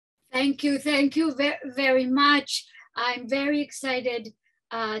Thank you very much. I'm very excited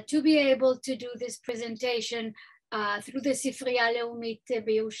to be able to do this presentation through the Sifriya Leumit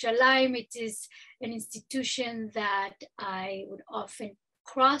בירושלים. It is an institution that I would often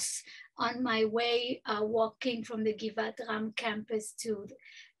cross on my way walking from the Givat Ram campus to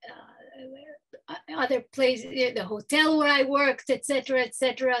other places, the hotel where I worked, etc.,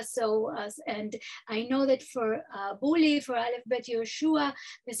 etc. So, and I know that for Buli, for Aleph Bet Yehoshua,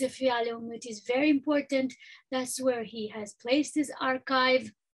 the Sifriya Leumit is very important. That's where he has placed his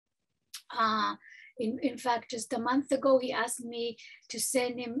archive. In fact, just a month ago, he asked me to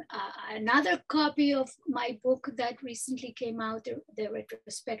send him another copy of my book that recently came out, the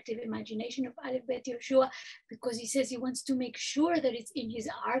retrospective imagination of Aleph Bet Yehoshua, because he says he wants to make sure that it's in his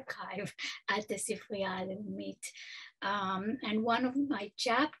archive at the Sifriya Leumit. And one of my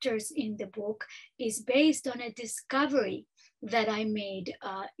chapters in the book is based on a discovery that I made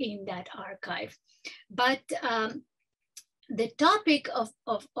in that archive. But the topic of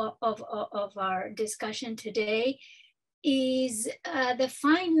our discussion today is the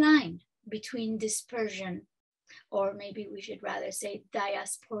fine line between dispersion, or maybe we should rather say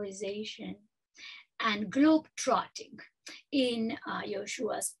diasporization, and globetrotting in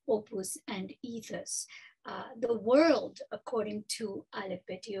Yehoshua's opus and ethos. The world, according to Aleph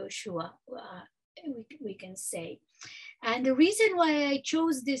Bet Yehoshua, we can say. And the reason why I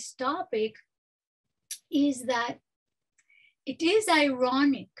chose this topic is that it is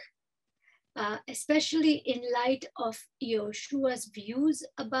ironic, especially in light of Yehoshua's views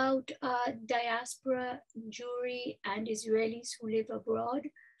about diaspora Jewry and Israelis who live abroad.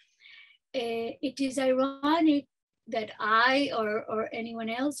 It is ironic that I or anyone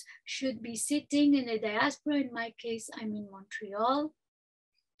else should be sitting in the diaspora. In my case, I'm in Montreal,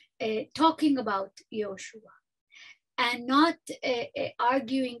 talking about Yehoshua and not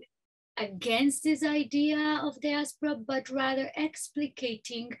arguing against this idea of diaspora, but rather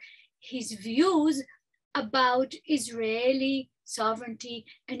explicating his views about Israeli sovereignty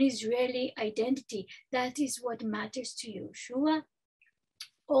and Israeli identity. That is what matters to Yehoshua.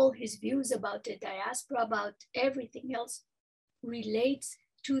 All his views about the diaspora, about everything else, relates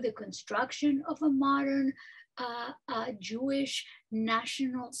to the construction of a modern Jewish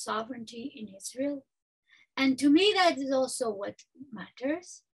national sovereignty in Israel. And to me, that is also what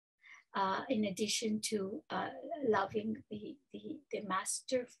matters. In addition to loving the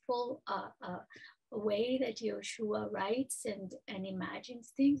masterful way that Yehoshua writes and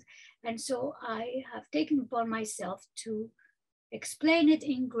imagines things. And so I have taken upon myself to explain it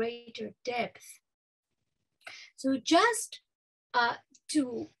in greater depth. So just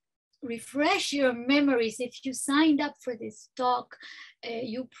to refresh your memories, if you signed up for this talk,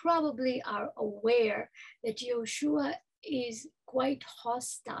 you probably are aware that Yehoshua is quite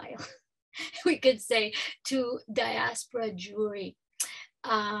hostile, we could say, to diaspora Jewry,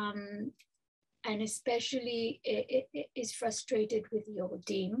 and especially is frustrated with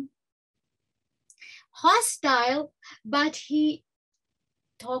Yehudim. Hostile, but he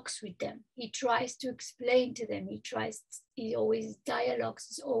talks with them. He tries to explain to them. He always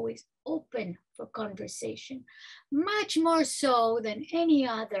dialogues, is always open for conversation, much more so than any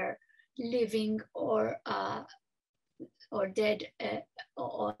other living or dead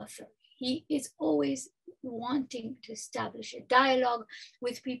author. He is always wanting to establish a dialogue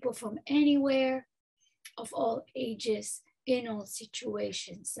with people from anywhere, of all ages, in all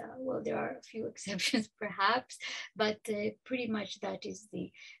situations. Well, there are a few exceptions perhaps, but pretty much that is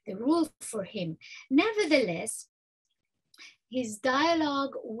the rule for him. Nevertheless, his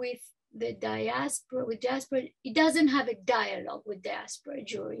dialogue with the diaspora, he doesn't have a dialogue with diaspora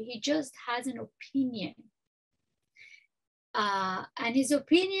Jewry. He just has an opinion. And his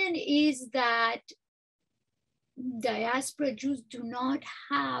opinion is that diaspora Jews do not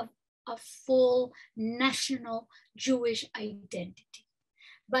have a full national Jewish identity.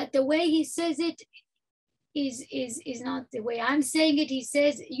 But the way he says it is not the way I'm saying it. He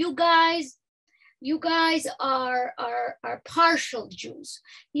says, you guys are partial Jews.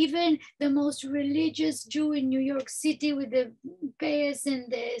 Even the most religious Jew in New York City with the payas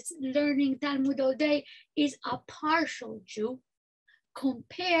and the learning Talmud all day is a partial Jew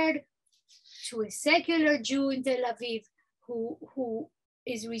compared to a secular Jew in Tel Aviv who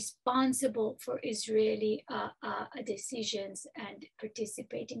is responsible for Israeli decisions and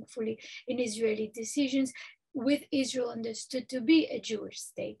participating fully in Israeli decisions, with Israel understood to be a Jewish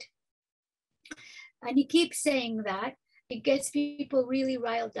state. And he keeps saying that. It gets people really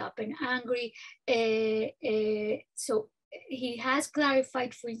riled up and angry. So he has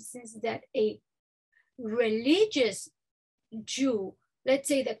clarified, for instance, that a religious Jew let's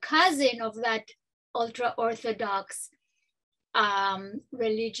say, the cousin of that ultra-Orthodox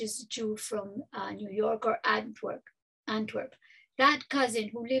religious Jew from New York or Antwerp, that cousin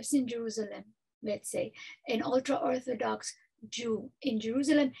who lives in Jerusalem, let's say, an ultra-Orthodox Jew in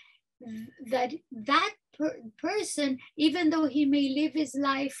Jerusalem, that person, even though he may live his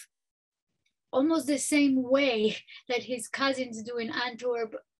life almost the same way that his cousins do in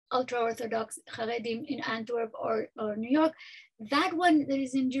Antwerp, ultra-Orthodox Haredim in Antwerp or New York, that one that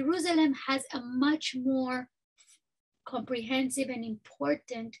is in Jerusalem has a much more comprehensive and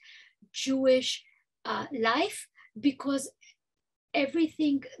important Jewish life, because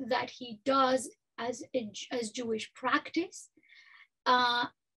everything that he does as Jewish practice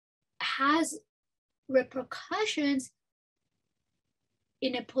has repercussions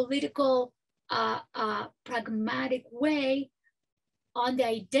in a political, pragmatic way on the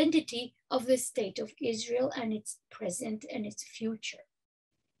identity of the state of Israel and its present and its future.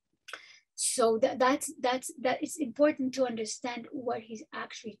 So that is important to understand what he's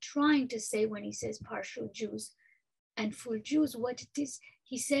actually trying to say when he says partial Jews and full Jews, what it is.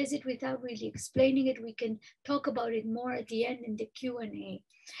 He says it without really explaining it. We can talk about it more at the end in the Q&A.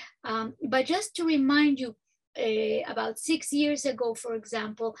 But just to remind you, about 6 years ago, for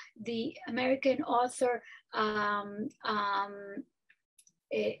example, the American author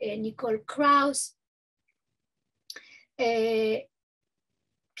Nicole Krauss came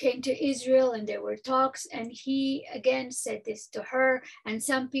to Israel, and there were talks, and he again said this to her, and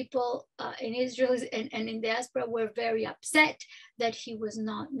some people in Israel and in diaspora were very upset that he was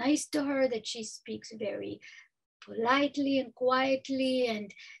not nice to her, that she speaks very politely and quietly,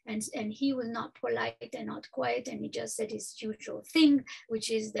 and he was not polite and not quiet, and he just said his usual thing, which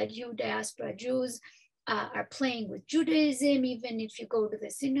is that you diaspora Jews are playing with Judaism, even if you go to the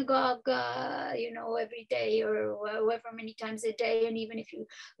synagogue, every day or however many times a day, and even if you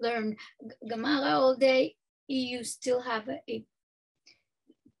learn Gemara all day, you still have a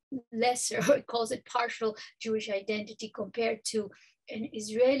lesser, or it calls it partial Jewish identity compared to an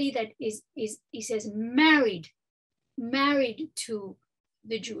Israeli that is he says, married to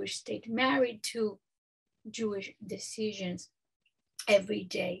the Jewish state, married to Jewish decisions every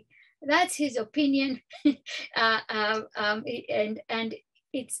day. That's his opinion, and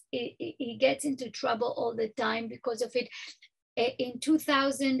he gets into trouble all the time because of it. In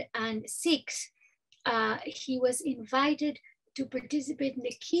 2006, he was invited to participate in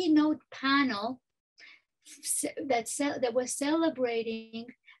the keynote panel that was celebrating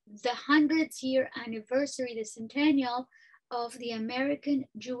the 100th year anniversary, the centennial of the American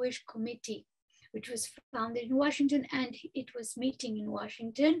Jewish Committee, which was founded in Washington, and it was meeting in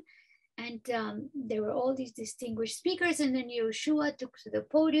Washington. And there were all these distinguished speakers, and then Yehoshua took to the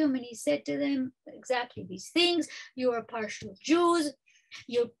podium and he said to them exactly these things. You are partial Jews,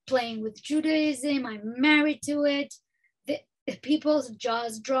 you're playing with Judaism, I'm married to it. The people's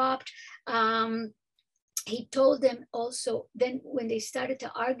jaws dropped. He told them also, then when they started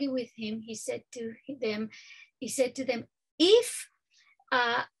to argue with him, he said to them, if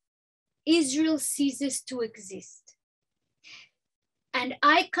Israel ceases to exist, and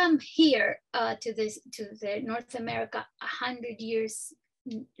I come here to the North America 100 years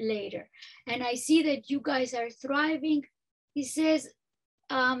later, and I see that you guys are thriving, he says,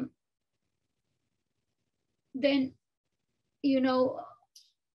 then,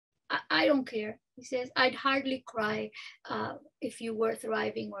 I don't care. He says, I'd hardly cry if you were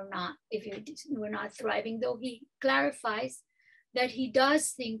thriving or not, if you were not thriving, though he clarifies that he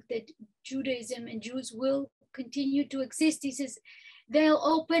does think that Judaism and Jews will continue to exist. He says, they'll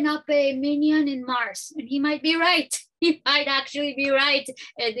open up a minyan in Mars, and he might be right. He might actually be right.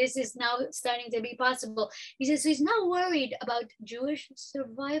 And this is now starting to be possible. He says, so he's not worried about Jewish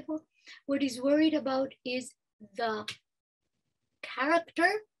survival. What he's worried about is the character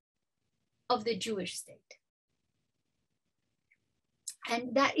of the Jewish state.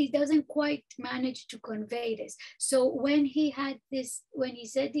 And that he doesn't quite manage to convey this. So when he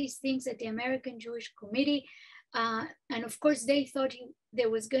said these things at the American Jewish Committee, and of course they thought there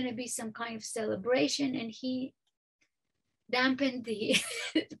was going to be some kind of celebration, and he dampened the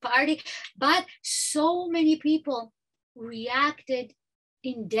party, but so many people reacted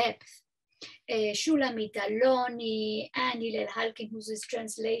in depth. Shulamit Aloni, and Hillel Halkin, who's his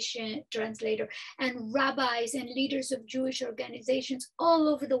translator, and rabbis and leaders of Jewish organizations all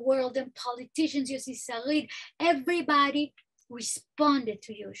over the world, and politicians, Yossi Sarid, everybody responded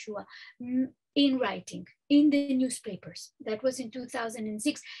to Yehoshua in writing, in the newspapers. That was in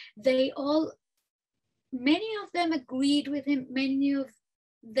 2006. Many of them agreed with him, many of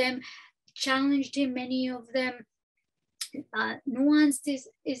them challenged him, many of them nuanced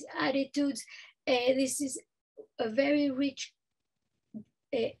his attitudes. This is a very rich,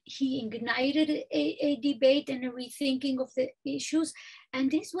 he ignited a debate and a rethinking of the issues. And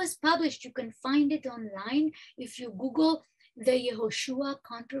this was published. You can find it online if you Google the Yehoshua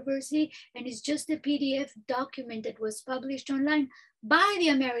controversy, and it's just a PDF document that was published online by the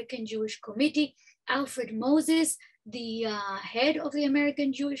American Jewish Committee. Alfred Moses, the head of the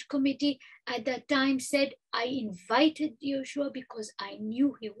American Jewish Committee at that time, said, I invited Yehoshua because I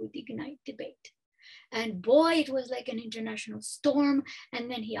knew he would ignite debate. And boy, it was like an international storm.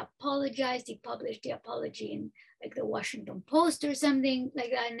 And then he apologized. He published the apology in like the Washington Post or something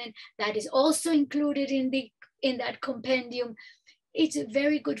like that. And then that is also included in that compendium. It's a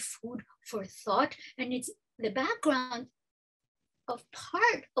very good food for thought. And it's the background of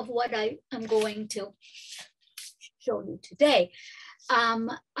part of what I am going to show you today.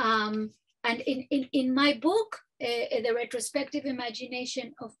 And in my book, The Retrospective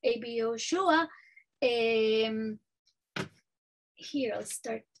Imagination of A.B. Yehoshua, here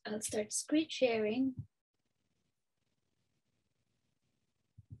I'll start screen sharing.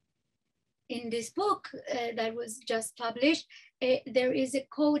 In this book that was just published, there is a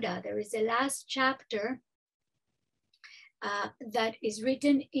coda. There is a last chapter that is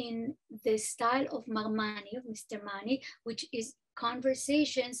written in the style of Marmani, of Mr. Mani, which is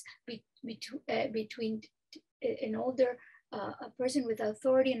conversations between an older a person with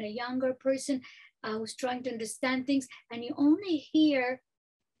authority and a younger person who's trying to understand things, and you only hear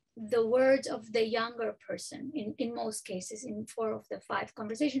the words of the younger person in most cases, in 4 of the 5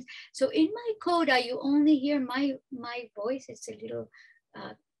 conversations. So in my coda, you only hear my voice. It's a little,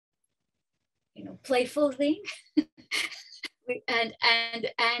 playful thing. and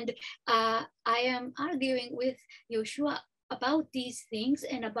I am arguing with Yehoshua about these things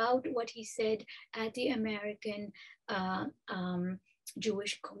and about what he said at the American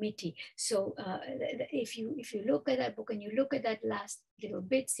Jewish Committee. So if you look at that book and you look at that last little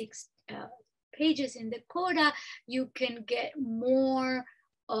bit, 6 pages in the coda, you can get more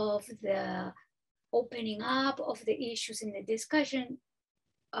of the opening up of the issues in the discussion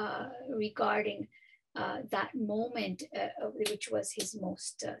regarding that moment, which was his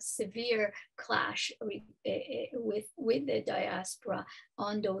most severe clash with the diaspora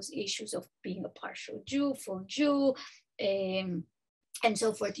on those issues of being a partial Jew, full Jew, and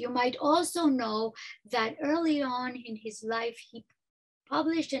so forth. You might also know that early on in his life, he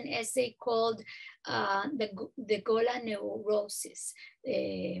published an essay called the Gola Neurosis,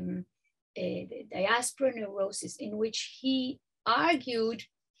 the Diaspora Neurosis, in which he argued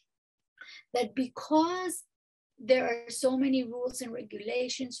that because there are so many rules and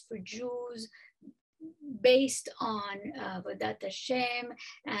regulations for Jews based on Vodat Hashem,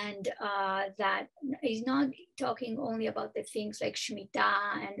 and that he's not talking only about the things like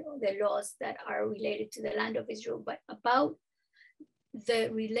Shemitah and the laws that are related to the land of Israel, but about the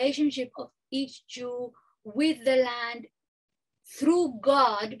relationship of each Jew with the land through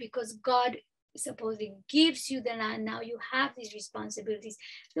God, because God supposedly gives you the land. Now you have these responsibilities.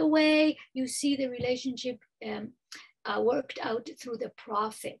 The way you see the relationship worked out through the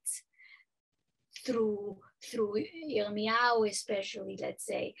prophets, through Yirmiyahu especially, let's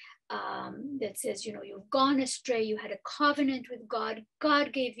say, that says, you've gone astray, you had a covenant with God,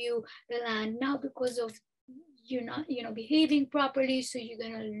 God gave you the land, now because of you not behaving properly, so you're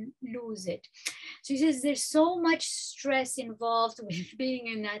gonna lose it. So he says there's so much stress involved with being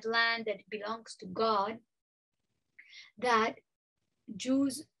in that land that belongs to God that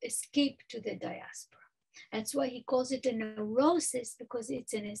Jews escape to the diaspora. That's why he calls it a neurosis, because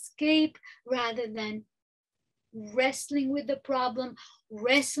it's an escape rather than wrestling with the problem,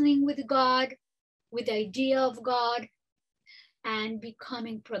 wrestling with God, with the idea of God, and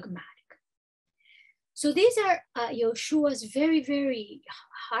becoming pragmatic. So these are Yehoshua's very, very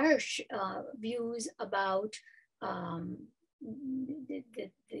harsh views about the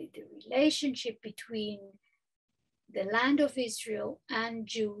relationship between the land of Israel and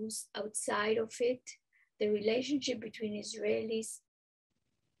Jews outside of it, the relationship between Israelis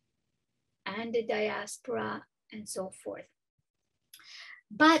and the diaspora, and so forth.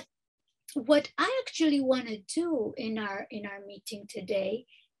 But what I actually want to do in our meeting today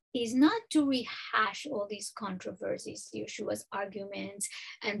is not to rehash all these controversies, Yeshua's arguments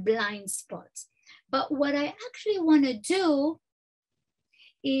and blind spots. But what I actually want to do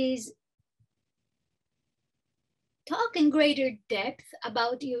is talk in greater depth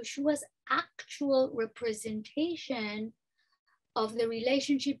about Yeshua's actual representation of the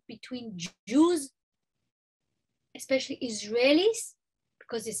relationship between Jews, especially Israelis,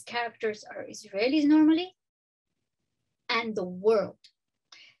 because his characters are Israelis normally, and the world.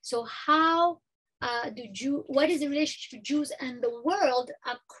 So what is the relationship of Jews and the world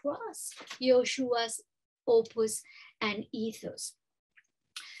across Yehoshua's opus and ethos?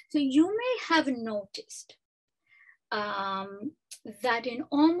 So you may have noticed that in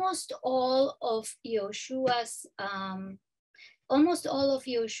almost all of Yehoshua's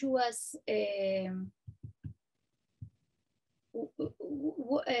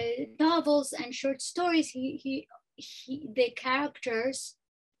novels and short stories, the characters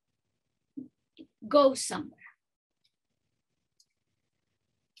go somewhere.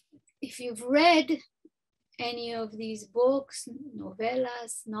 If you've read any of these books,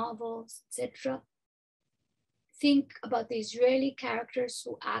 novellas, novels, etc., think about the Israeli characters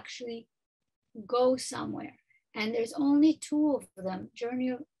who actually go somewhere. And there's only two of them,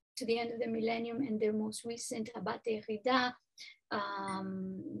 Journey to the End of the Millennium and their most recent, Habat Yerida,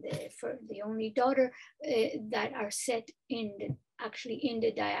 the only daughter, that are set actually in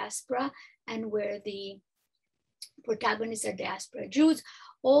the diaspora, and where the protagonists are diaspora Jews.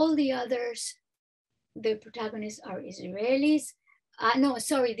 All the others, the protagonists are Israelis.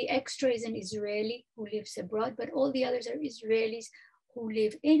 The extra is an Israeli who lives abroad, but all the others are Israelis who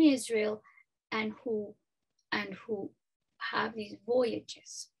live in Israel and who have these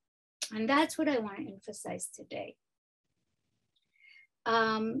voyages. And that's what I want to emphasize today.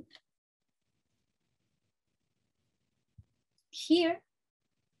 Here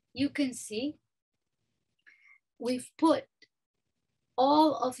you can see we've put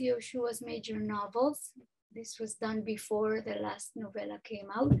all of Yehoshua's major novels. This was done before the last novella came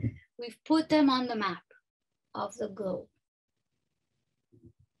out. We've put them on the map of the globe.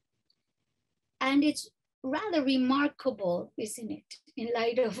 And it's rather remarkable, isn't it, in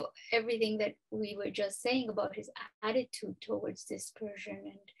light of everything that we were just saying about his attitude towards dispersion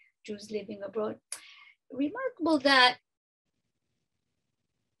and Jews living abroad. Remarkable that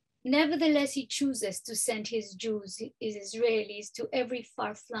nevertheless he chooses to send his Jews, his Israelis, to every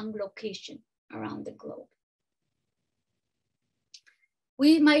far-flung location around the globe.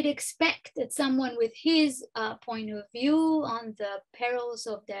 We might expect that someone with his point of view on the perils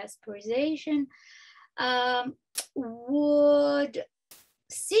of diasporization would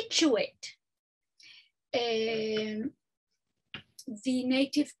situate the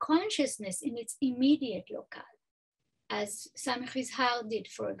native consciousness in its immediate locale, as Samech Yizhar did,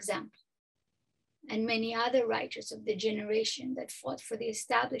 for example, and many other writers of the generation that fought for the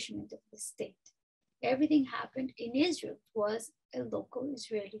establishment of the state. Everything happened in Israel. It was a local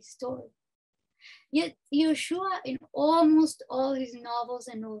Israeli story. Yet Yehoshua, in almost all his novels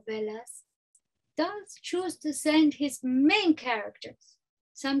and novellas, does choose to send his main characters,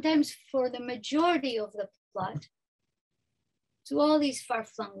 sometimes for the majority of the plot, to all these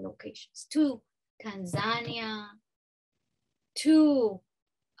far-flung locations, to Tanzania, to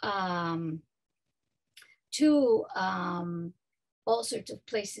all sorts of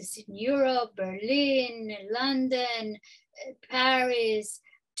places in Europe, Berlin, London, Paris,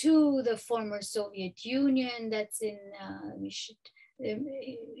 to the former Soviet Union that's in the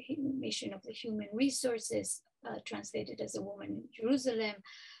mission of the human resources, translated as a woman in Jerusalem,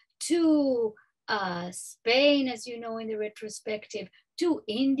 to Spain, as you know in the retrospective, to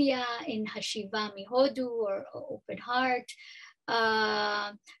India in Hashiva Mihodu or Open Heart,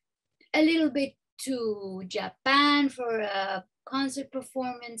 a little bit to Japan for a concert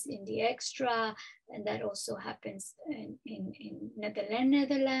performance in the extra, and that also happens in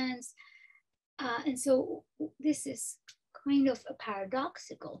Netherlands. And so this is kind of a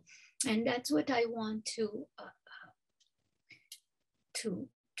paradoxical, and that's what I want to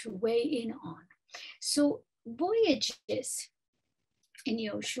weigh in on. So voyages in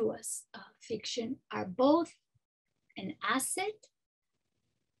Yehoshua's fiction are both an asset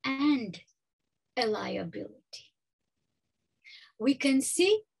and a liability. We can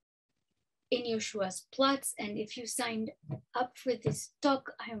see in Yehoshua's plots, and if you signed up for this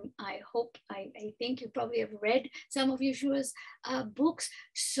talk, I think you probably have read some of Yehoshua's books,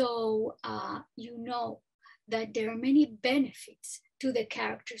 so you know that there are many benefits to the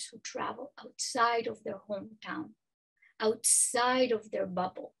characters who travel outside of their hometown, outside of their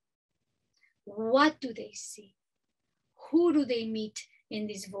bubble. What do they see? Who do they meet in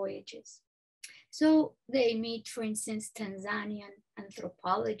these voyages? So they meet, for instance, Tanzanian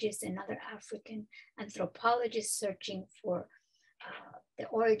anthropologists and other African anthropologists searching for the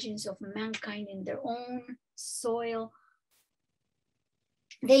origins of mankind in their own soil.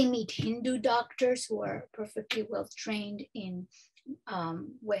 They meet Hindu doctors who are perfectly well trained in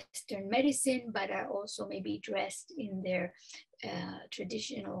Western medicine, but are also maybe dressed in their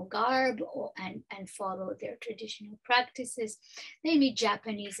traditional garb and follow their traditional practices. They meet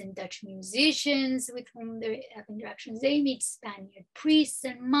Japanese and Dutch musicians with whom they have interactions. They meet Spaniard priests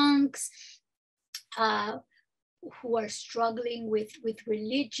and monks who are struggling with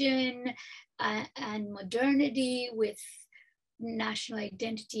religion and modernity, with national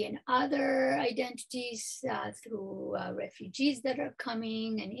identity and other identities through refugees that are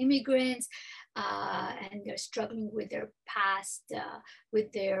coming and immigrants, and they're struggling with their past,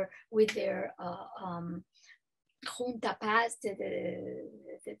 with their junta past,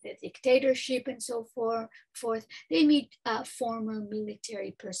 the dictatorship and so forth. They meet former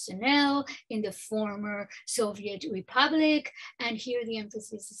military personnel in the former Soviet Republic, and here the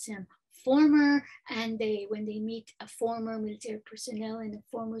emphasis is on former, and when they meet a former military personnel in the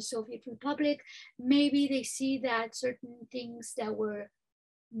former Soviet Republic, maybe they see that certain things that were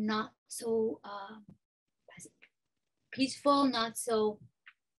not so peaceful, not so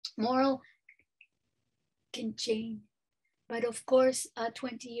moral, can change. But of course,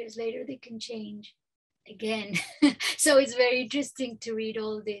 20 years later, they can change again. So it's very interesting to read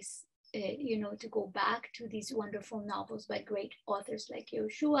all this, to go back to these wonderful novels by great authors like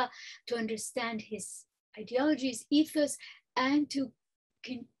Yehoshua, to understand his ideologies, ethos, and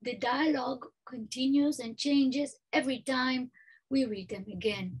the dialogue continues and changes every time we read them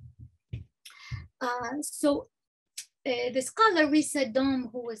again. The scholar Risa Dom,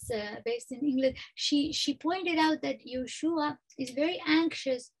 who was based in England, she pointed out that Yehoshua is very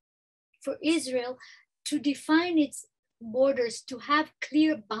anxious for Israel to define its borders, to have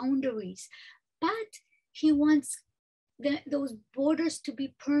clear boundaries, but he wants those borders to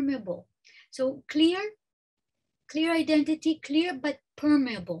be permeable. So clear identity, clear but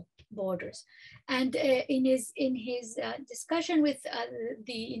permeable borders. And in his discussion with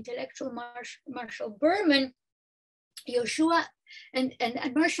the intellectual Marshall Berman, Yehoshua and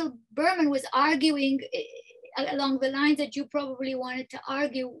Marshall Berman was arguing along the lines that you probably wanted to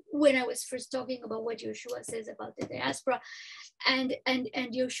argue when I was first talking about what Yehoshua says about the diaspora. And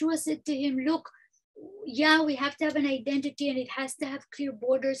Yehoshua said to him, look, yeah, we have to have an identity and it has to have clear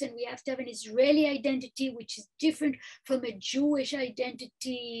borders, and we have to have an Israeli identity, which is different from a Jewish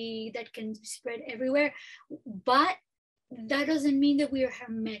identity that can spread everywhere. But that doesn't mean that we are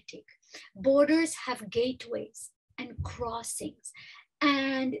hermetic. Borders have gateways and crossings,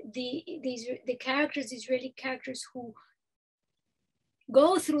 and the characters, Israeli characters who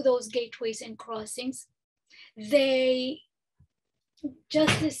go through those gateways and crossings, they,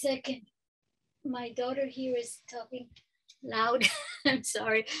 just a second, my daughter here is talking loud. I'm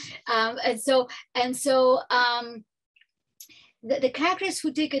sorry. The characters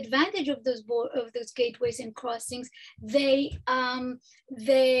who take advantage of those gateways and crossings, they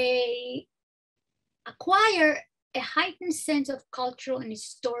acquire a heightened sense of cultural and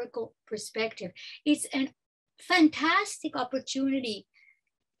historical perspective. It's a fantastic opportunity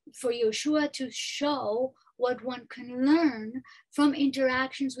for Yehoshua to show what one can learn from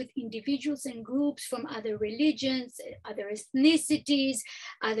interactions with individuals and groups from other religions, other ethnicities,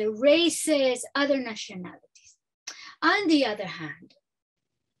 other races, other nationalities. On the other hand,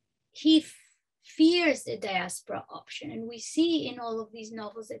 he fears the diaspora option, and we see in all of these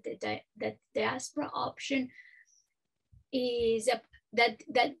novels that the diaspora option is that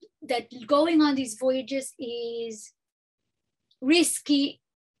going on these voyages is risky.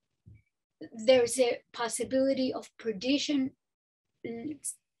 There's a possibility of perdition,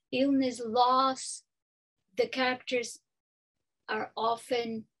 illness, loss. The characters are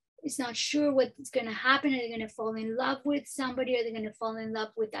often, it's not sure what's going to happen. Are they going to fall in love with somebody? Are they going to fall in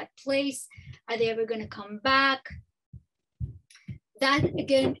love with that place? Are they ever going to come back? That,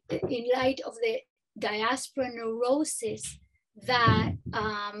 again, in light of the diaspora neurosis that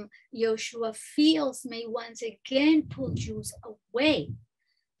Yehoshua feels, may once again pull Jews away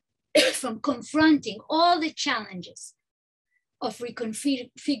from confronting all the challenges of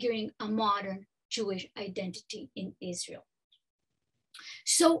reconfiguring a modern Jewish identity in Israel.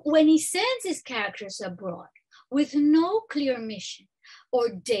 So when he sends his characters abroad with no clear mission or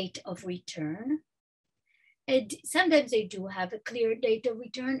date of return, sometimes they do have a clear date of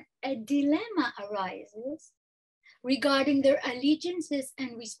return, a dilemma arises regarding their allegiances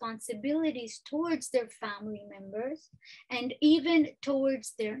and responsibilities towards their family members, and even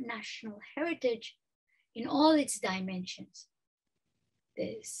towards their national heritage in all its dimensions,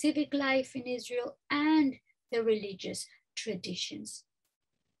 the civic life in Israel and the religious traditions.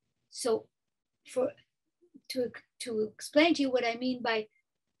 So to explain to you what I mean by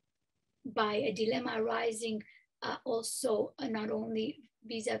a dilemma arising also not only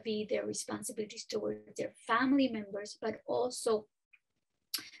vis-a-vis their responsibilities towards their family members, but also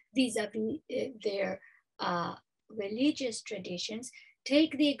vis-a-vis their religious traditions.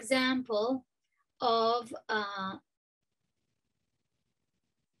 Take the example of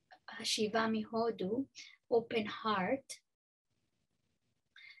Shiva Mihodu, Open Heart,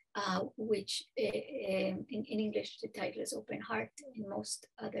 which in English the title is Open Heart. In most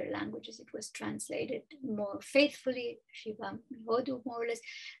other languages it was translated more faithfully, Shiva Mihodu, more or less.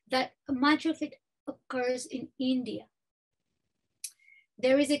 That much of it occurs in India.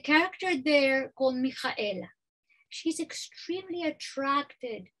 There is a character there called Michaela. She's extremely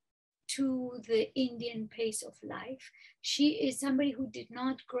attracted to the Indian pace of life. She is somebody who did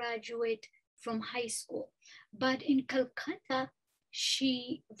not graduate from high school, but in Calcutta,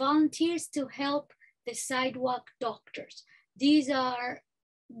 she volunteers to help the sidewalk doctors. These are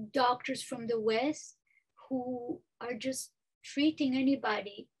doctors from the West who are just treating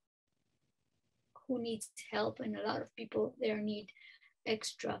anybody who needs help, and a lot of people there need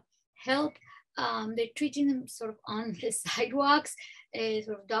extra help. They're treating them sort of on the sidewalks,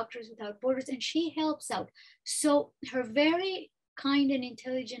 sort of Doctors Without Borders, and she helps out. So her very kind and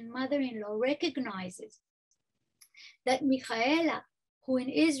intelligent mother-in-law recognizes that Michaela, who in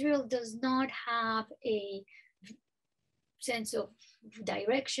Israel does not have a sense of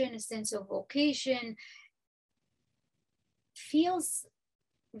direction, a sense of vocation, feels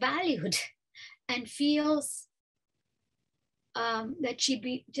valued and feels that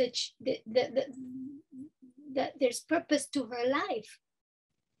there's purpose to her life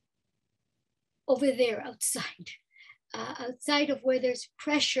over there outside of where there's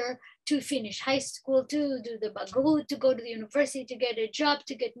pressure to finish high school, to do the bagrut, to go to the university, to get a job,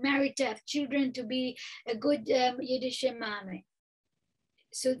 to get married, to have children, to be a good Yiddish mame.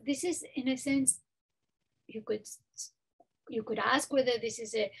 So this is, in a sense, you could ask whether this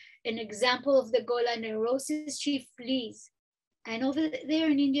is an example of the Gola neurosis. She flees. And over there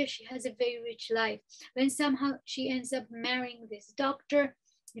in India, she has a very rich life. Then somehow she ends up marrying this doctor,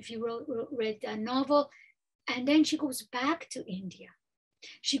 if you read the novel, and then she goes back to India.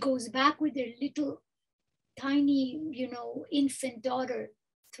 She goes back with her little tiny, infant daughter,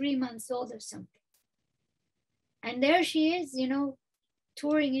 3 months old or something. And there she is,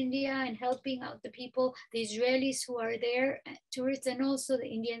 touring India and helping out the people, the Israelis who are there, tourists, and also the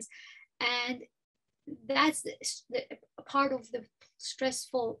Indians. And that's the part of the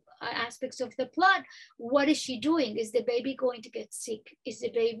stressful aspects of the plot. What is she doing? Is the baby going to get sick? Is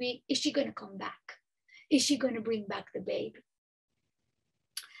she going to come back? Is she going to bring back the baby?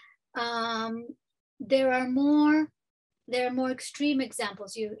 There are more extreme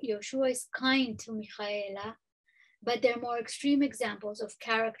examples. Yehoshua is kind to Michaela, but there are more extreme examples of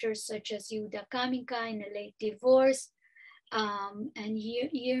characters such as Yehuda Kaminka in A Late Divorce, and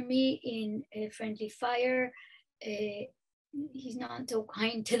Yirmi in Friendly Fire. He's not so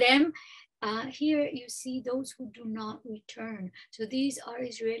kind to them. Here you see those who do not return. So these are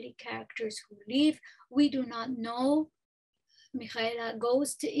Israeli characters who leave. We do not know. Michaela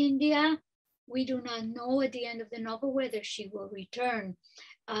goes to India. We do not know at the end of the novel whether she will return.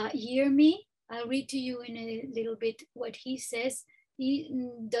 Yirmi, I'll read to you in a little bit what he says. He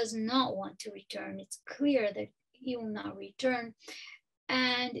does not want to return. It's clear that he will not return.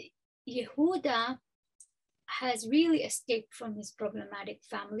 And Yehuda has really escaped from his problematic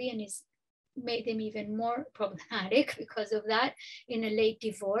family and is made them even more problematic because of that in A Late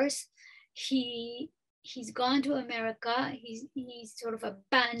Divorce. He's gone to America. He's sort of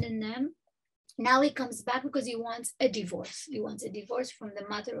abandoned them. Now he comes back because he wants a divorce. He wants a divorce from the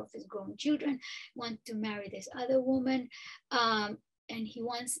mother of his grown children, wants to marry this other woman. And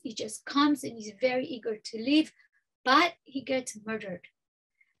he just comes and he's very eager to leave, but he gets murdered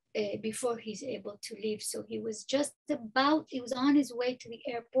before he's able to leave. So he was on his way to the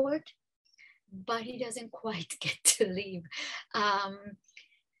airport, but he doesn't quite get to leave.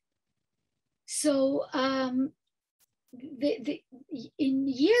 In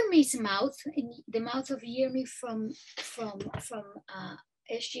Yirmi's mouth, in the mouth of Yirmi from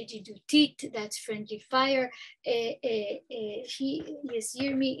Eshji Dutit, that's Friendly Fire, Yirmi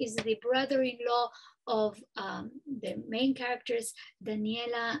is the brother-in-law of the main characters,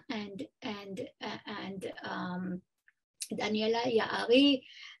 Daniela and Daniela Yaari,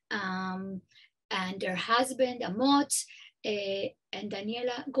 and her husband Amot, and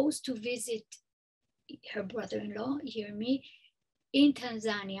Daniela goes to visit her brother-in-law, Yirmi, in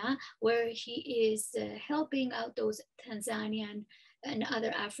Tanzania, where he is helping out those Tanzanian and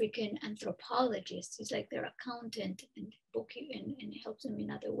other African anthropologists. He's like their accountant and bookkeeper, and helps them in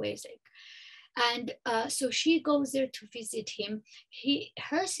other ways. And so she goes there to visit him.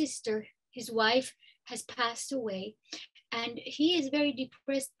 Her sister, his wife, has passed away, and he is very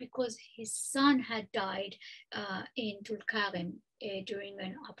depressed because his son had died in Tulkarem during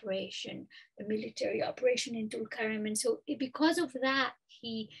an operation, a military operation in Tulkarem. And so because of that,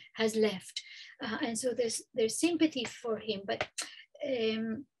 he has left. And so there's sympathy for him. But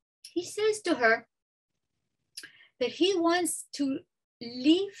he says to her that he wants to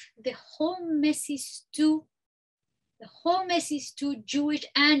leave the whole messy stew, Jewish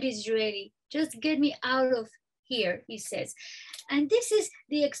and Israeli. Just get me out of here, he says. And this is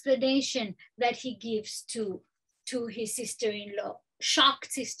the explanation that he gives to his sister-in-law,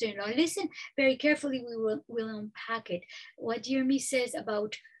 shocked sister-in-law. Listen very carefully, we'll unpack it. What Jeremy says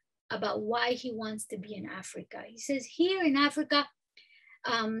about why he wants to be in Africa. He says, here in Africa,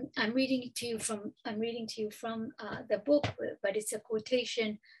 I'm reading to you from the book, but it's a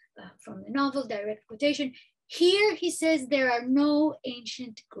quotation from the novel, direct quotation. Here, he says, there are no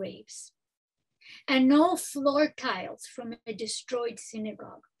ancient graves and no floor tiles from a destroyed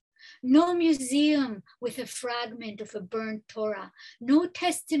synagogue, no museum with a fragment of a burned Torah, no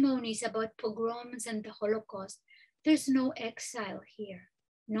testimonies about pogroms and the Holocaust. There's no exile here,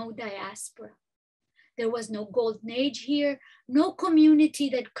 no diaspora. There was no golden age here, no community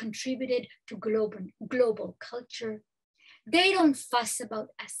that contributed to global culture. They don't fuss about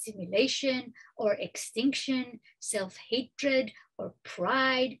assimilation or extinction, self-hatred or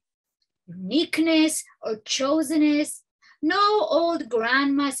pride, uniqueness or chosenness. No old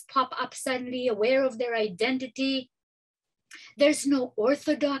grandmas pop up suddenly aware of their identity. There's no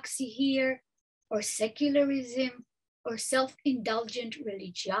orthodoxy here, or secularism, or self-indulgent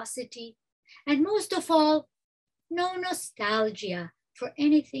religiosity. And most of all, no nostalgia for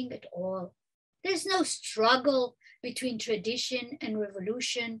anything at all. There's no struggle between tradition and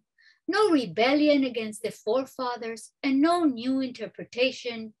revolution, no rebellion against the forefathers, and no new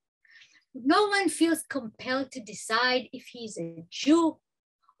interpretation. No one feels compelled to decide if he's a Jew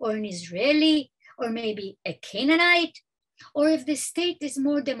or an Israeli or maybe a Canaanite, or if the state is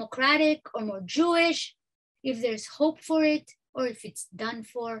more democratic or more Jewish, if there's hope for it or if it's done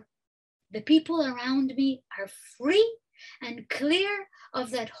for. The people around me are free and clear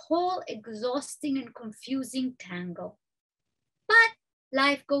of that whole exhausting and confusing tangle. But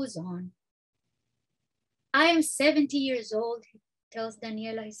life goes on. I am 70 years old, he tells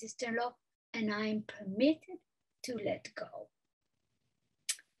Daniela, his sister-in-law, and I am permitted to let go.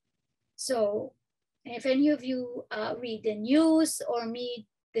 So if any of you read the news or meet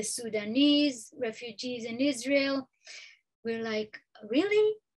the Sudanese refugees in Israel, we're like,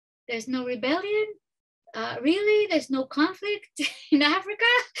 really? There's no rebellion? Really? There's no conflict in Africa?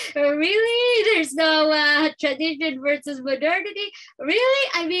 Really? There's no tradition versus modernity? Really?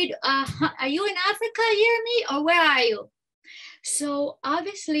 I mean, are you in Africa, Jeremy, or where are you? So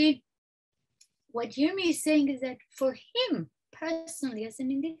obviously, what Jeremy is saying is that for him personally, as an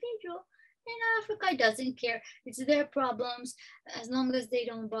individual, in Africa, he doesn't care. It's their problems. As long as they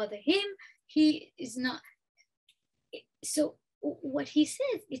don't bother him, he is not. So what he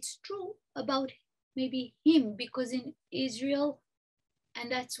says, it's true about maybe him, because in Israel,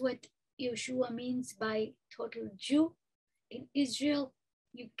 and that's what Yehoshua means by total Jew, in Israel,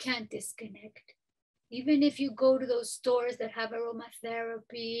 you can't disconnect. Even if you go to those stores that have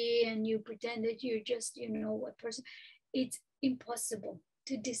aromatherapy and you pretend that you're just, a person, it's impossible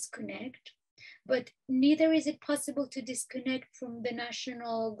to disconnect. But neither is it possible to disconnect from the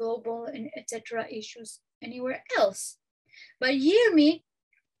national, global, and etc. issues anywhere else. But Yirmi,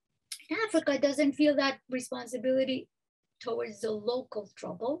 in Africa, doesn't feel that responsibility towards the local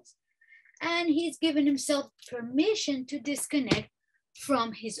troubles. And he's given himself permission to disconnect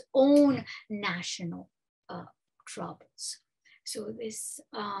from his own national troubles. So there's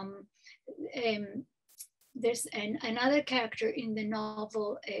another character in the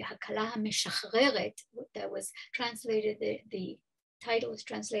novel, Hakala HaMeshachreret, that was translated, the title was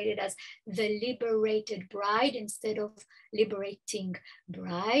translated as The Liberated Bride instead of Liberating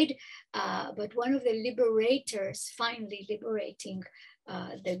Bride. But one of the liberators finally liberating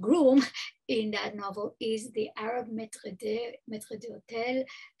the groom in that novel is the Arab maître d'hôtel,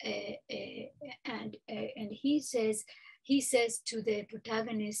 and he says to the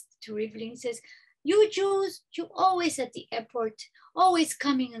protagonist, to Rivlin, says, "You Jews, you always at the airport, always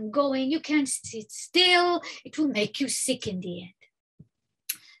coming and going. You can't sit still. It will make you sick in the end."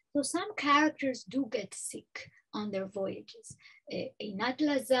 So some characters do get sick on their voyages. Einat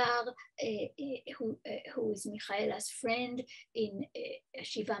Lazar, who is Michaela's friend in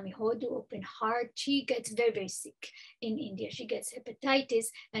Shiva Mihodu, Open Heart, she gets very, very sick in India. She gets hepatitis,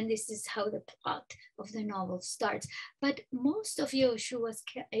 and this is how the plot of the novel starts. But most of Yehoshua's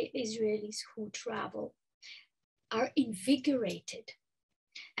Israelis who travel are invigorated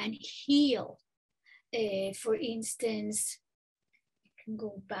and heal. For instance, I can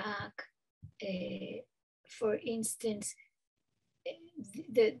go back. For instance,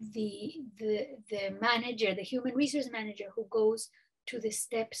 the manager, the human resource manager who goes to the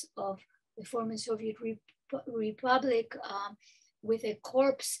steps of the former Soviet Republic with a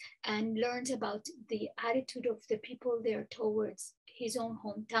corpse and learns about the attitude of the people there towards his own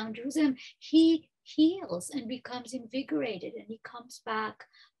hometown, Jerusalem, he heals and becomes invigorated, and he comes back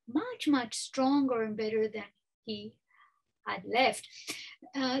much, much stronger and better than he had left.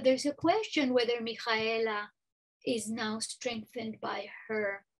 There's a question whether Michaela is now strengthened by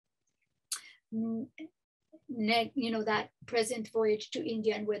her, that present voyage to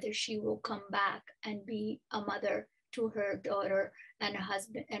India, and whether she will come back and be a mother to her daughter and a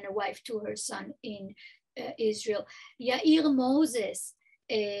husband and a wife to her son in Israel. Yair Moses,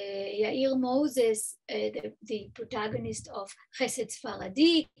 the protagonist of Chesed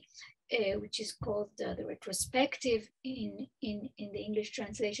Sfaradi, which is called the retrospective in the English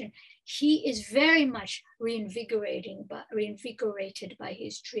translation, he is very much reinvigorated by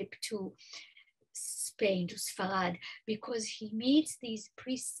his trip to Spain, to Sfarad, because he meets these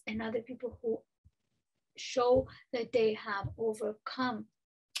priests and other people who show that they have overcome,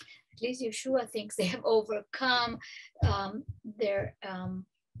 at least Yeshua thinks they have overcome their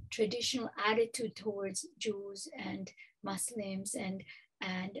traditional attitude towards Jews and Muslims, and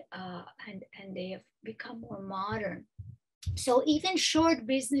they have become more modern. So even short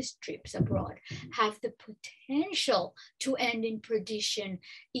business trips abroad have the potential to end in perdition,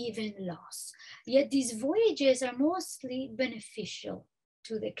 even loss. Yet these voyages are mostly beneficial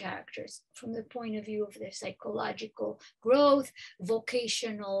to the characters from the point of view of their psychological growth,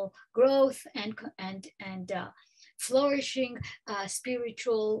 vocational growth, and flourishing,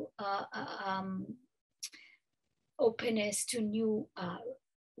 spiritual openness to new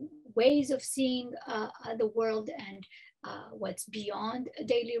ways of seeing the world and what's beyond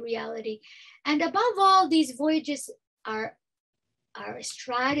daily reality. And above all, these voyages are a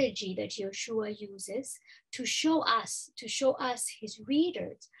strategy that Yehoshua uses to show us, his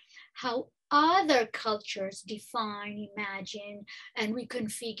readers, how other cultures define, imagine, and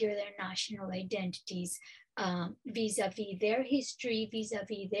reconfigure their national identities vis-a-vis their history,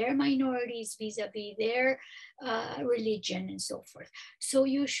 vis-a-vis their minorities, vis-a-vis their religion, and so forth. So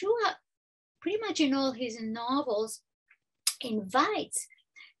Yehoshua, pretty much in all his novels, invites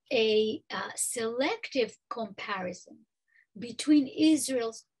a selective comparison between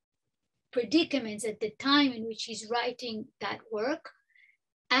Israel's predicaments at the time in which he's writing that work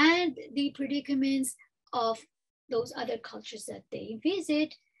and the predicaments of those other cultures that they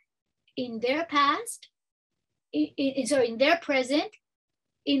visit in their past, in their present,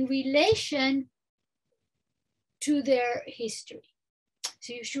 in relation to their history.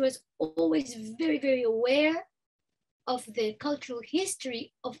 So Yeshua is always very, very aware of the cultural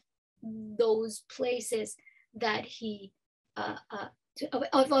history of those places that he,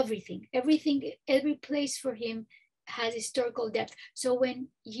 of everything. Every place for him has historical depth. So when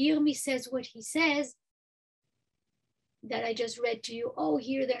Yirmi says what he says, that I just read to you, oh,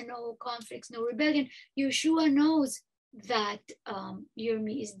 here there are no conflicts, no rebellion, Yeshua knows that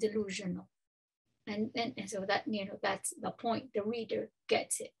Yirmi is delusional. And so that, that's the point, the reader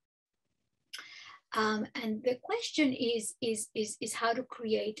gets it. And the question is how to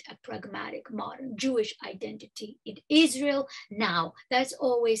create a pragmatic, modern Jewish identity in Israel now. That's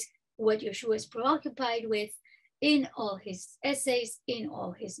always what Yeshua is preoccupied with in all his essays, in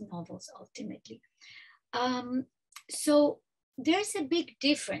all his novels, ultimately. So there's a big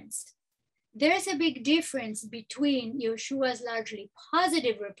difference. There's a big difference between Yeshua's largely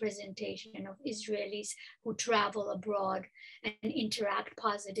positive representation of Israelis who travel abroad and interact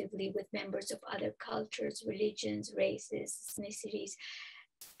positively with members of other cultures, religions, races, ethnicities,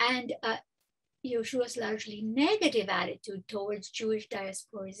 and Yeshua's largely negative attitude towards Jewish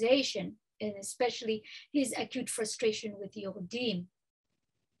diasporization, and especially his acute frustration with Yehudim.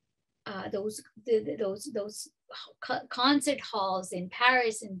 Those concert halls in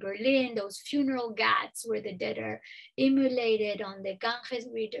Paris and Berlin, those funeral ghats where the dead are immolated on the Ganges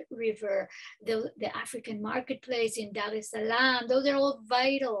River, the African marketplace in Dar es Salaam, those are all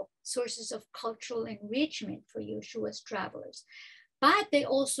vital sources of cultural enrichment for Yeshua's travelers. but they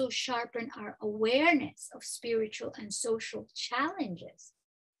also sharpen our awareness of spiritual and social challenges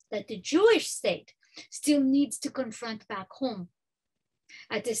that the Jewish state still needs to confront back home.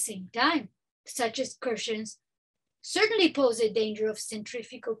 At the same time, such excursions certainly pose a danger of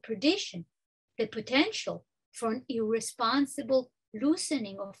centrifugal perdition, the potential for an irresponsible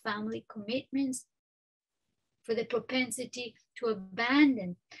loosening of family commitments, for the propensity to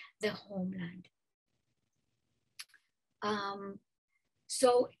abandon the homeland.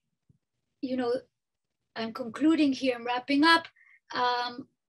 So, you know, I'm concluding here, I'm wrapping up.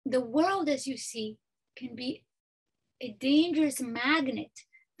 The world, as you see, can be a dangerous magnet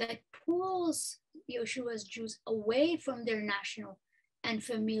that pulls Yeshua's Jews away from their national and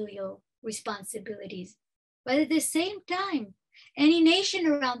familial responsibilities. But at the same time, any nation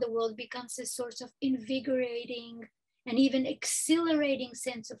around the world becomes a source of invigorating and even exhilarating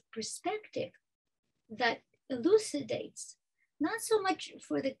sense of perspective that elucidates, not so much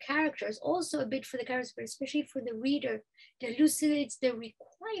for the characters, also a bit for the characters, but especially for the reader, that elucidates the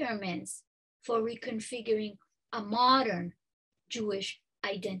requirements for reconfiguring a modern Jewish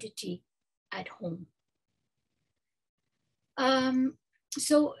identity at home.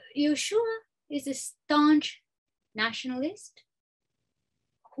 So Yehoshua is a staunch nationalist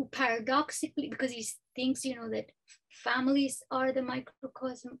who paradoxically, because he thinks, you know, that families are the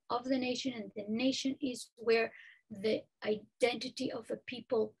microcosm of the nation, and the nation is where the identity of a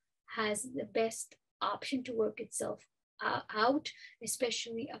people has the best option to work itself out,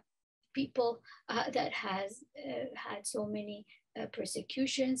 especially a people that has had so many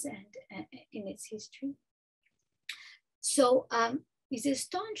persecutions and in its history. So he's a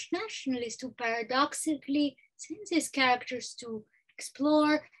staunch nationalist who paradoxically sends his characters to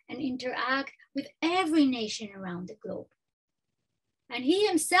explore and interact with every nation around the globe. And he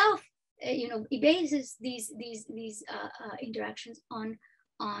himself, you know, he bases these interactions on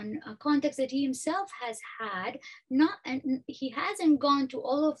a context that he himself has had, and he hasn't gone to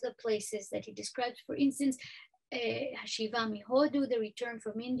all of the places that he describes. For instance, Hashiva Mihodu, the return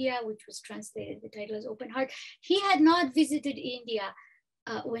from India, which was translated, the title is Open Heart. He had not visited India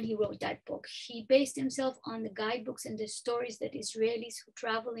when he wrote that book. He based himself on the guidebooks and the stories that Israelis who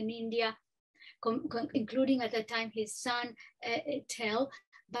travel in India, including at the time his son, tell.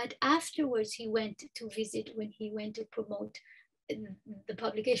 But afterwards he went to visit when he went to promote the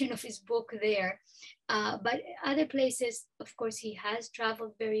publication of his book there. But other places, of course, he has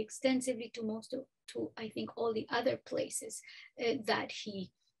traveled very extensively to I think all the other places that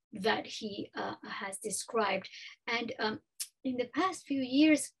he has described. And in the past few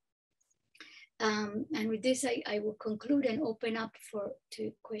years, and with this I will conclude and open up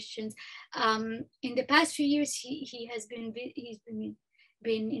to questions. In the past few years, he's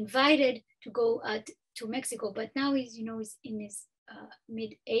been invited to go to Mexico, but now he's in his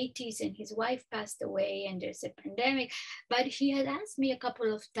mid-80s and his wife passed away and there's a pandemic. But he had asked me a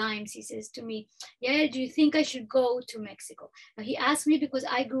couple of times, he says to me, yeah, do you think I should go to Mexico? Now, he asked me because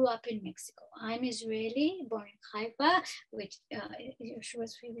I grew up in Mexico. I'm Israeli, born in Haifa, which is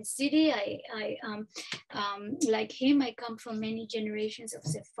Yeshua's favorite city. I like him, I come from many generations of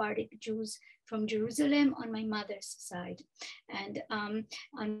Sephardic Jews from Jerusalem on my mother's side, and on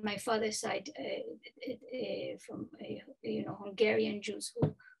my father's side, from Hungarian Jews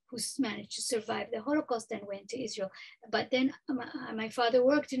who managed to survive the Holocaust and went to Israel. But then my father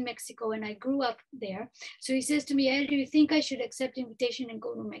worked in Mexico and I grew up there. So he says to me, do you think I should accept the invitation and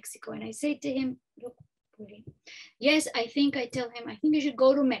go to Mexico? And I say to him, look, yes, I tell him, I think you should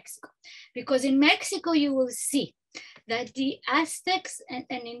go to Mexico, because in Mexico you will see that the Aztecs and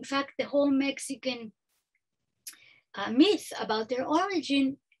in fact the whole Mexican myth about their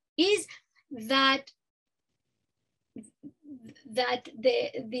origin is that the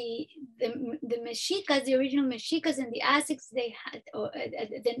Mexicas, the original Mexicas and the Aztecs, they had, or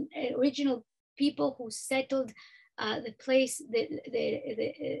the original people who settled the place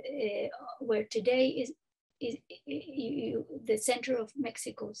where today is the center of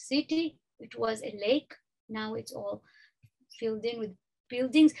Mexico City, which was a lake. Now it's all filled in with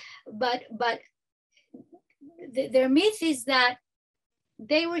buildings, but their myth is that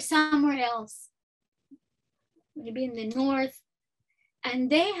they were somewhere else, maybe in the north, and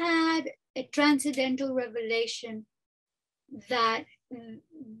they had a transcendental revelation that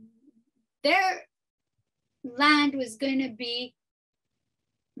their land was going to be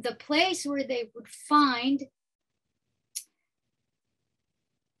the place where they would find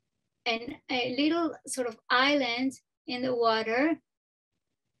a little sort of island in the water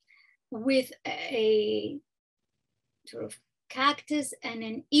with a sort of cactus and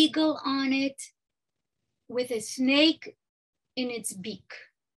an eagle on it, with a snake in its beak.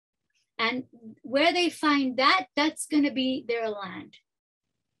 And where they find that, that's going to be their land.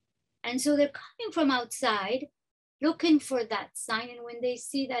 And so they're coming from outside, looking for that sign. And when they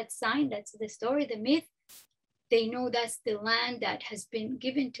see that sign, that's the story, the myth, they know that's the land that has been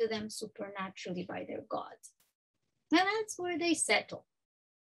given to them supernaturally by their gods. And that's where they settle.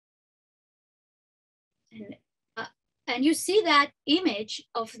 And you see that image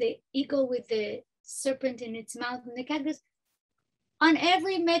of the eagle with the serpent in its mouth and the cat goes on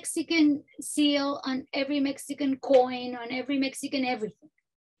every Mexican seal, on every Mexican coin, on every Mexican everything.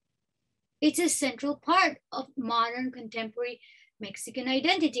 It's a central part of modern contemporary Mexican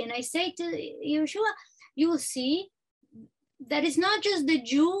identity. And I say to Yehoshua, you will see that it's not just the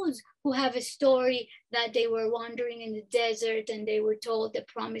Jews who have a story that they were wandering in the desert and they were told the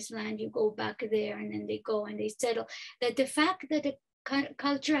promised land, you go back there, and then they go and they settle. That the fact that a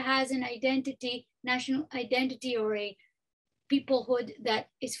culture has an identity, national identity, or a peoplehood that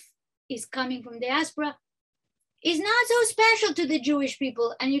is coming from diaspora is not so special to the Jewish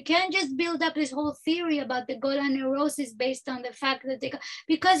people. And you can't just build up this whole theory about the Golan neurosis based on the fact that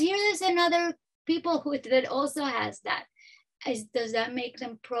because here is another peoplehood that also has that. Does that make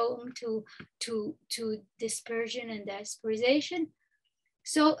them prone to dispersion and diasporization?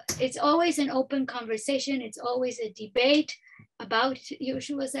 So it's always an open conversation. It's always a debate about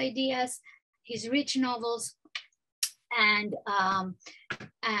Yehoshua's ideas, his rich novels, and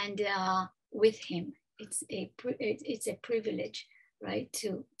with him, it's a privilege, right,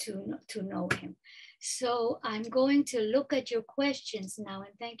 to know him. So I'm going to look at your questions now,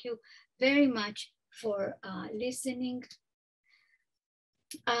 and thank you very much for listening.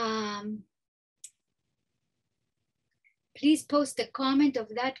 Please post a comment of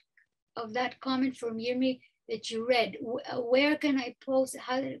that comment from Yirmi that you read. Where can I post?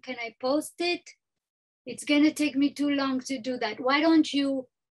 How can I post it? It's gonna take me too long to do that. Why don't you,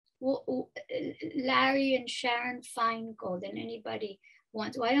 Larry and Sharon Feingold, and anybody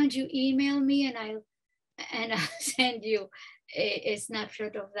wants, why don't you email me and I'll send you a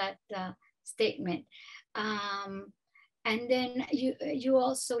snapshot of that statement. And then you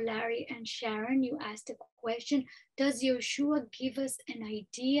also, Larry and Sharon, you asked a question, does Yehoshua give us an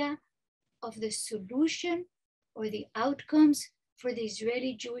idea of the solution or the outcomes for the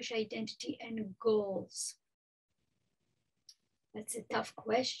Israeli Jewish identity and goals? That's a tough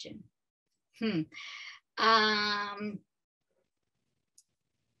question.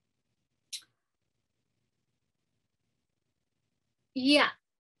 Yeah,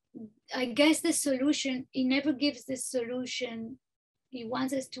 I guess the solution, he never gives the solution. He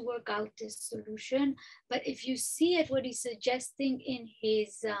wants us to work out this solution. But if you see it, what he's suggesting in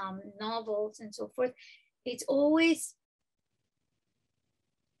his novels and so forth, it's always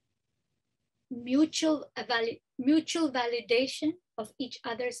mutual validation of each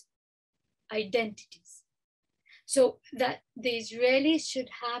other's identities. So that the Israelis should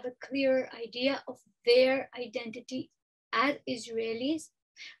have a clear idea of their identity as Israelis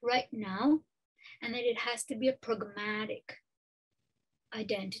right now, and that it has to be a pragmatic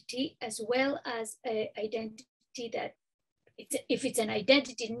identity as well as an identity that if it's an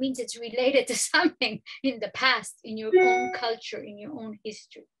identity, it means it's related to something in the past, in your own culture, in your own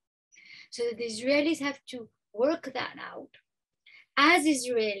history. So the Israelis have to work that out as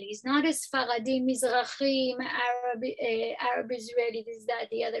Israelis, not as Faradim, Mizrahim, Arab Israeli, this, that,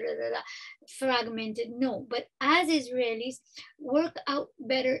 the other, fragmented. No, but as Israelis, work out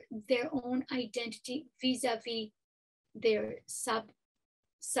better their own identity vis-a-vis their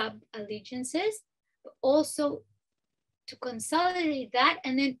sub-allegiances, but also to consolidate that,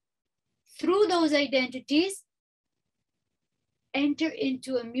 and then through those identities, enter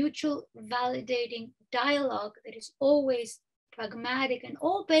into a mutual validating dialogue that is always pragmatic and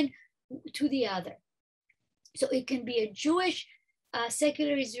open to the other. So it can be a Jewish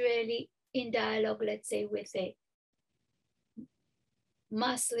secular Israeli in dialogue, let's say, with a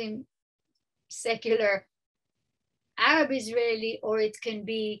Muslim secular Arab Israeli, or it can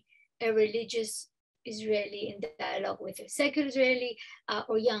be a religious Israeli in dialogue with a secular Israeli,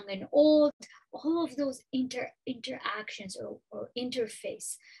 or young and old. All of those interactions or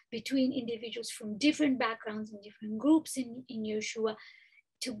interface between individuals from different backgrounds and different groups in Yehoshua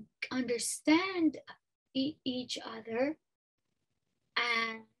to understand each other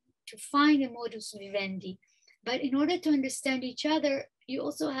and to find a modus vivendi. But in order to understand each other, you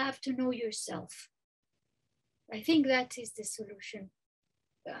also have to know yourself. I think that is the solution.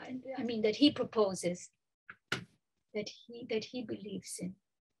 I mean, that he proposes, that he believes in.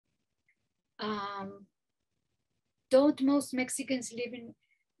 Don't most Mexicans live in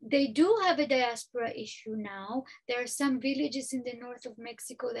they do have a diaspora issue now. There are some villages in the north of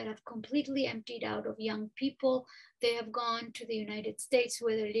Mexico that have completely emptied out of young people. They have gone to the United States,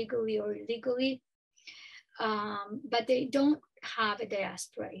 whether legally or illegally, but they don't have a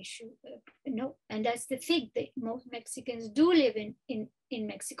diaspora issue. No, and that's the thing, that most Mexicans do live in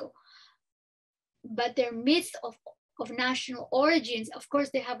Mexico. But their myth of national origins, of course,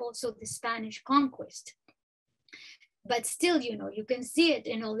 they have also the Spanish conquest. But still, you know, you can see it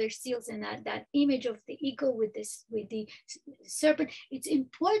in all their seals, and that image of the eagle with the serpent. It's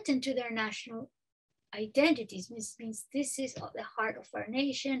important to their national identities. This means this is the heart of our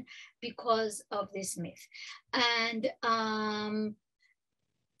nation because of this myth. And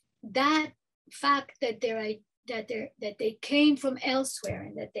that fact that they came from elsewhere,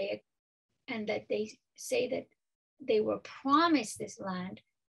 and that they say that they were promised this land,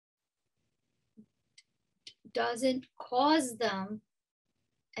 doesn't cause them,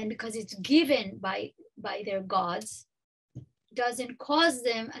 and because it's given by their gods, doesn't cause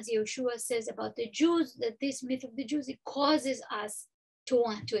them, as Yehoshua says about the Jews, that this myth of the Jews, it causes us to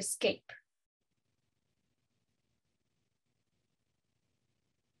want to escape.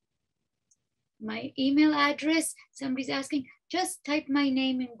 My email address, somebody's asking, just type my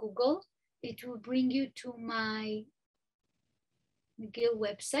name in Google. It will bring you to my McGill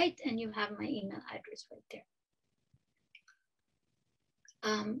website, and you have my email address right there.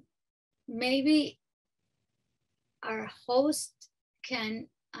 Maybe our host can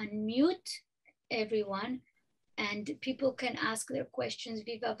unmute everyone and people can ask their questions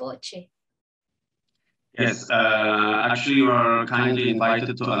viva voce. Yes, actually you are kindly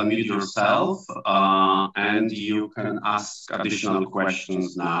invited to unmute yourself and you can ask additional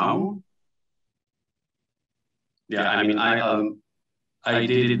questions now. Yeah, I mean, I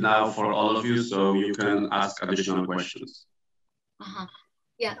did it now for all of you, so you can ask additional questions.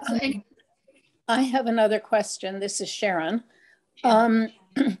 Yeah, so I have another question. This is Sharon.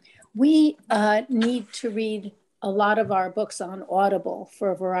 We need to read a lot of our books on Audible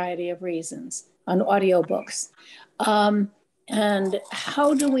for a variety of reasons, on audiobooks. And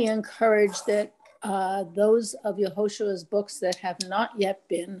how do we encourage that those of Yehoshua's books that have not yet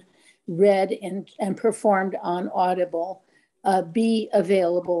been read and performed on Audible be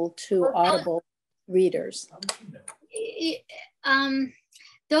available to Audible readers?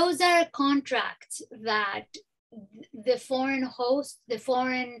 Those are contracts that the foreign hosts, the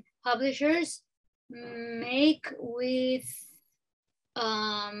foreign publishers make with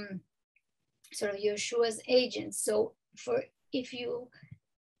sort of Yehoshua's agents. So if you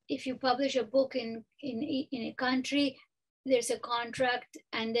publish a book in a country, there's a contract,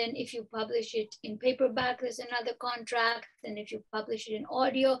 and then if you publish it in paperback, there's another contract, and if you publish it in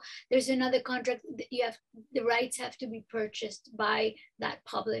audio, there's another contract. The rights have to be purchased by that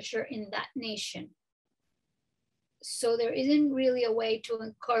publisher in that nation. So there isn't really a way to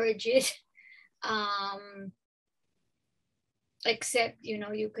encourage it, except, you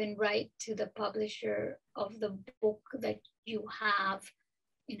know, you can write to the publisher of the book that you have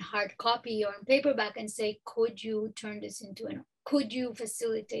in hard copy or in paperback and say, could you turn this into could you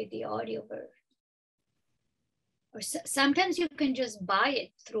facilitate the audio version? Or sometimes you can just buy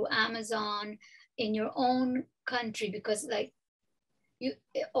it through Amazon in your own country, because like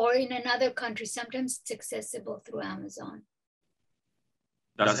or in another country, sometimes it's accessible through Amazon.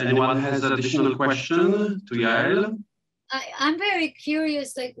 Does anyone has additional question to Yael? I'm very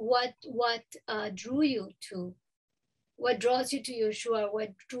curious, like what drew you to, what draws you to Yehoshua?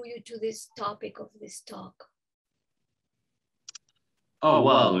 What drew you to this topic of this talk? Oh,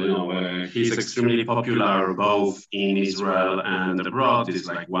 well, you know, he's extremely popular both in Israel and abroad. He's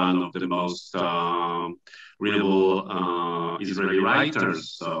like one of the most readable Israeli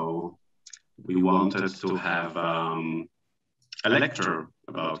writers. So we wanted to have a lecture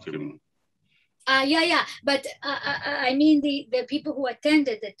about him. Yeah, but I mean the people who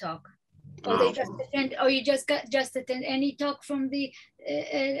attended the talk. Or they just attend, or you just attend any talk from the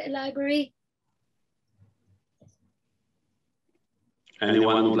library?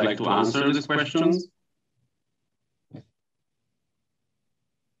 Anyone would like to answer these questions?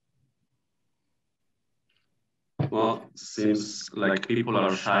 Well, seems like people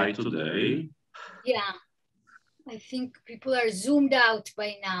are shy today. Yeah, I think people are zoomed out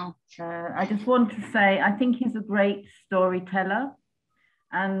by now. I just want to say, I think he's a great storyteller,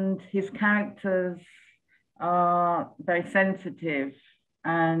 and his characters are very sensitive,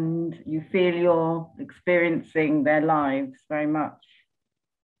 and you feel you're experiencing their lives very much.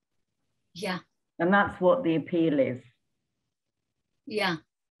 Yeah. And that's what the appeal is. Yeah,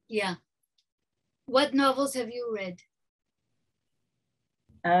 yeah. What novels have you read?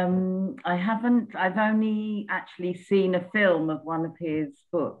 I've only actually seen a film of one of his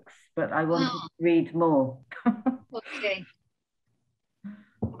books, but I wanted to read more. Okay.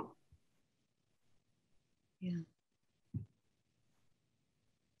 Yeah.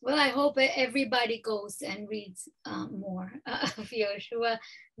 Well, I hope everybody goes and reads more of Yehoshua.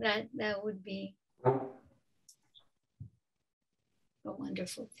 That would be a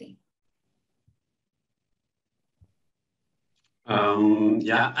wonderful thing.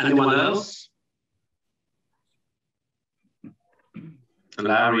 Yeah, anyone else?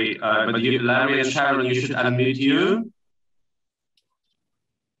 Larry, Larry and Sharon, you should unmute you.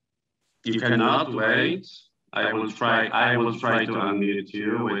 You cannot wait. I will try to unmute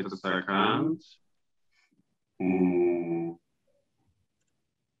you. Wait a second.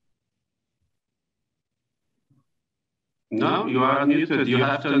 No, you are unmuted. You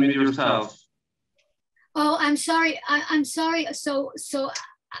have to unmute yourself. Oh, I'm sorry. I'm sorry. So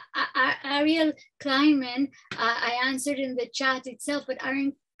Ariel Kleinman, I answered in the chat itself, but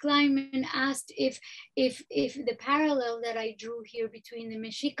Ariel Kleinman asked if the parallel that I drew here between the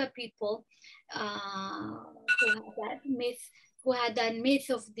Mexica people, who had that myth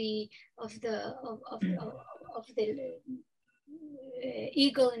of the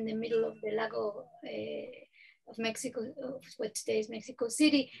eagle in the middle of the lago of Mexico, of what today is Mexico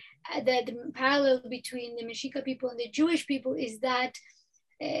City, that the parallel between the Mexica people and the Jewish people is that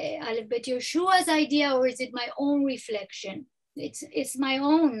Bet Yehoshua's idea, or is it my own reflection? It's my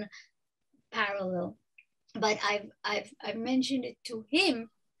own parallel, but I've mentioned it to him,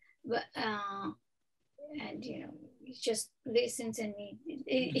 but and you know, he just listens and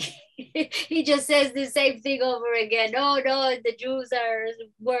he just says the same thing over again. Oh no, the Jews are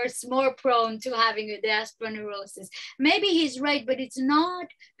worse, more prone to having a diaspora neurosis. Maybe he's right, but it's not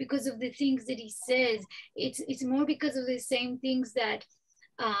because of the things that he says. It's more because of the same things that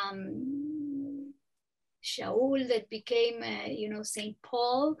Shaul, that became you know, Saint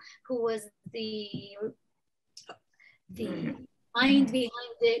Paul, who was the mind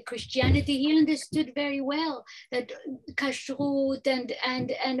behind the Christianity. He understood very well that kashrut and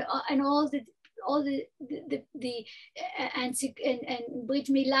all the and Brit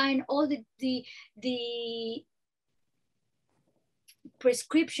Milah and all the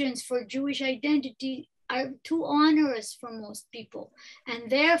prescriptions for Jewish identity are too onerous for most people, and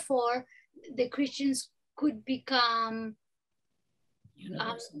therefore the Christians could become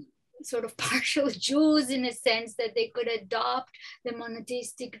sort of partial Jews, in a sense that they could adopt the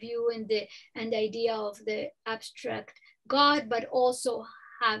monotheistic view and the idea of the abstract God, but also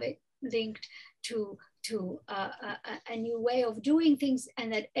have it linked to a new way of doing things,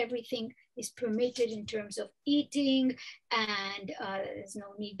 and that everything is permitted in terms of eating, and there's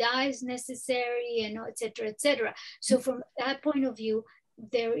no nidah necessary, and etc., etc. So from that point of view,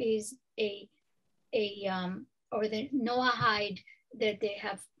 there is or the Noahide that they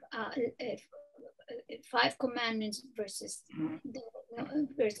have 5 commandments versus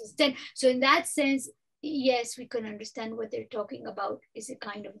 10. So in that sense, yes, we can understand what they're talking about is a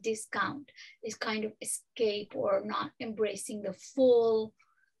kind of discount, is kind of escape, or not embracing the full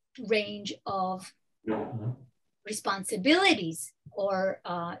range of responsibilities or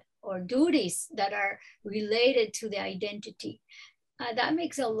duties that are related to the identity. That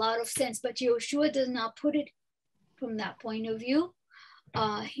makes a lot of sense, but Yehoshua does not put it from that point of view.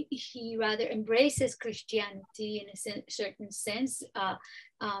 He rather embraces Christianity in a certain sense,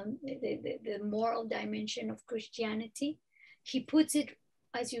 the moral dimension of Christianity. He puts it,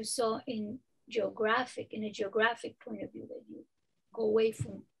 as you saw, in a geographic point of view, that you go away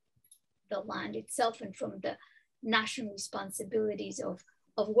from the land itself and from the national responsibilities of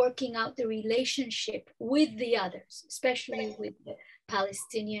working out the relationship with the others, especially with the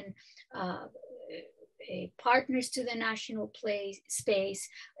Palestinian partners to the national space,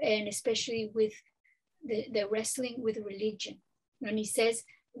 and especially with the wrestling with religion. When he says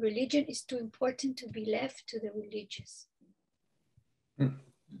religion is too important to be left to the religious.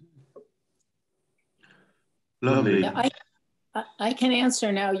 Lovely. Yeah, I can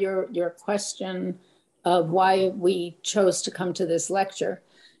answer now your question of why we chose to come to this lecture.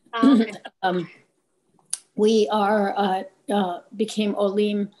 Okay. We became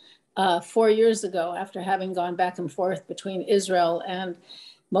Olim 4 years ago, after having gone back and forth between Israel and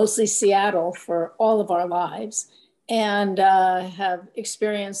mostly Seattle for all of our lives, and have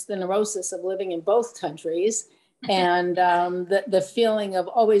experienced the neurosis of living in both countries, and the feeling of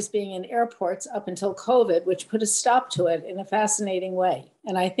always being in airports up until COVID, which put a stop to it in a fascinating way.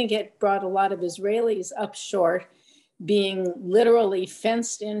 And I think it brought a lot of Israelis up short, being literally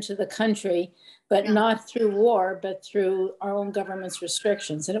fenced into the country but not through war, but through our own government's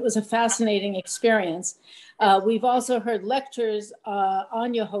restrictions. And it was a fascinating experience. We've also heard lectures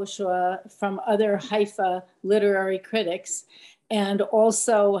on Yehoshua from other Haifa literary critics, and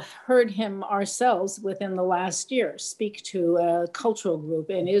also heard him ourselves within the last year speak to a cultural group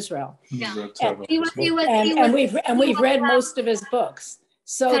in Israel. Yeah. And we've read most of his books.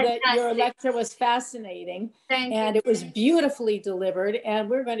 So that your lecture was fascinating. And it was beautifully delivered. And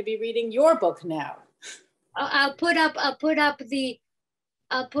we're going to be reading your book now. I'll put up the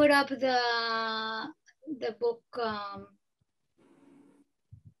book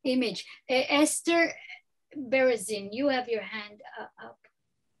image. Esther Berezin, you have your hand up.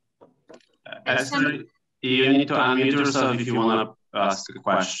 Esther, you need to unmute yourself if you want to ask a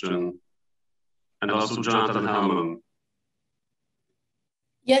question. And also Jonathan Hellman.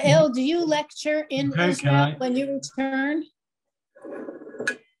 Yael, do you lecture in Israel when you return?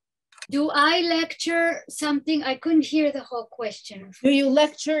 Do I lecture something? I couldn't hear the whole question. Do you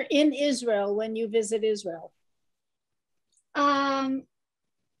lecture in Israel when you visit Israel?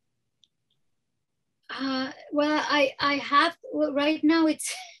 Well, I have, right now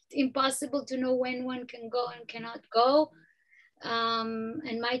it's impossible to know when one can go and cannot go.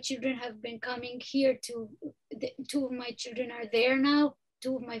 And my children have been coming here two of my children are there now.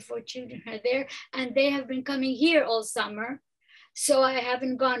 2 of my 4 children are there, and they have been coming here all summer. So I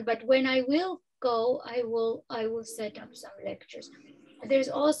haven't gone, but when I will go, I will set up some lectures. There's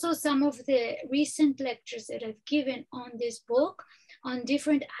also some of the recent lectures that I've given on this book, on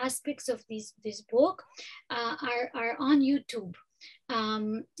different aspects of this book, are on YouTube.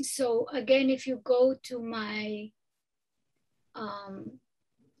 So again, if you go to my,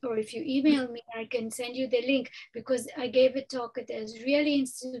 or if you email me, I can send you the link, because I gave a talk at the Israeli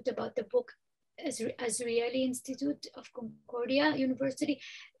Institute about the book, Israeli Institute of Concordia University.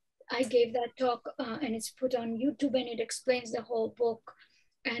 I gave that talk and it's put on YouTube, and it explains the whole book.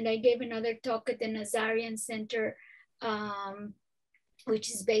 And I gave another talk at the Nazarian Center, which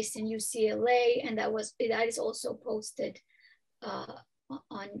is based in UCLA, and that is also posted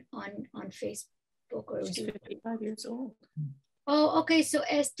on Facebook. Or She's 55 years old. Oh, okay. So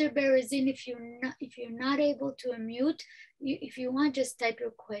Esther Berezin, if you're not able to unmute, if you want, just type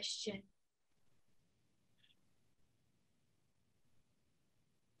your question.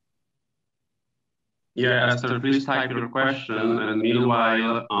 Yeah, Esther, please type your question. And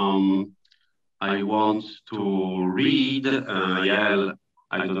meanwhile, I want to read, Yael,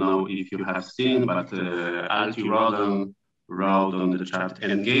 I don't know if you have seen, but Alti Roden wrote on the chat,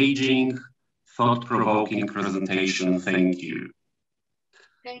 engaging, thought-provoking presentation, thank you.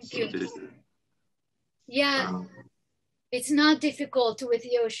 Thank you. Yeah, it's not difficult with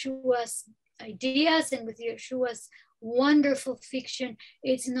Yehoshua's ideas and with Yehoshua's wonderful fiction.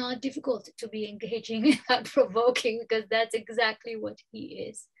 It's not difficult to be engaging and provoking, because that's exactly what he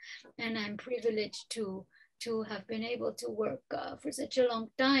is. And I'm privileged to have been able to work for such a long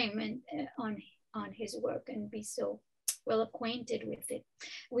time and on his work and be so well acquainted with it.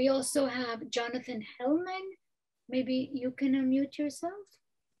 We also have Jonathan Hellman. Maybe you can unmute yourself.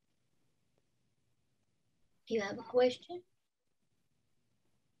 You have a question?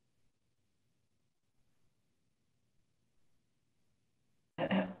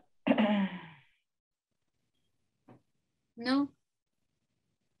 No?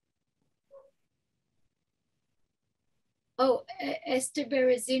 Oh, Esther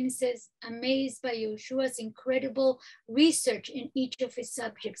Berezin says, amazed by Yehoshua's incredible research in each of his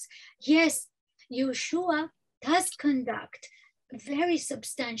subjects. Yes, Yehoshua does conduct very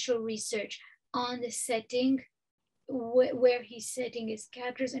substantial research on the setting, where he's setting his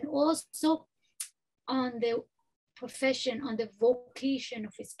characters, and also on the profession, on the vocation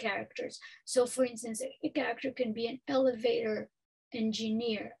of his characters. So for instance, a character can be an elevator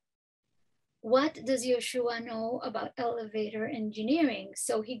engineer. What does Yehoshua know about elevator engineering?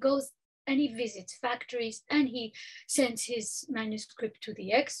 So he goes and he visits factories, and he sends his manuscript to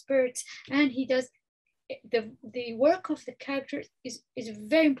the experts, and he does the work of the character is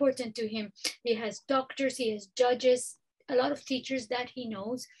very important to him. He has doctors, he has judges, a lot of teachers that he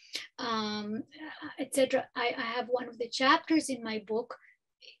knows, etc. I have one of the chapters in my book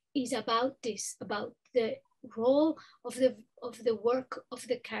is about this, about the role of the work of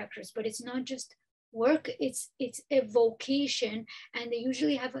the characters. But it's not just work, it's a vocation, and they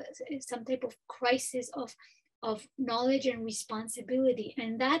usually have some type of crisis of knowledge and responsibility.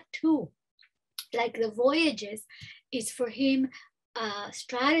 And that too, like the voyages, is for him a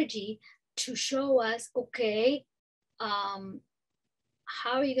strategy to show us, okay,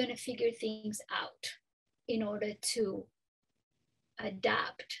 how are you going to figure things out in order to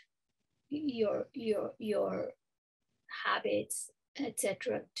adapt your habits,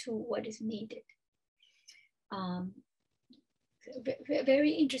 etc., to what is needed.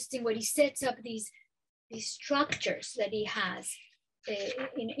 Very interesting what he sets up, these structures that he has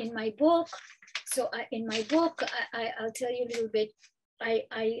in my book. So in my book, I'll tell you a little bit.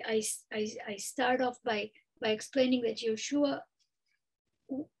 I start off by explaining that Yehoshua,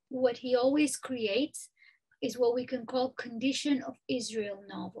 what he always creates is what we can call condition of Israel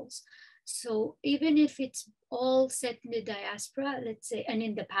novels. So even if it's all set in the diaspora, let's say, and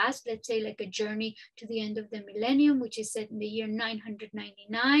in the past, let's say like a journey to the end of the millennium, which is set in the year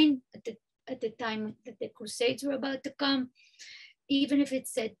 999, at the time that the Crusades were about to come, even if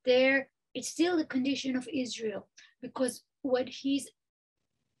it's set there, it's still the condition of Israel, because what he's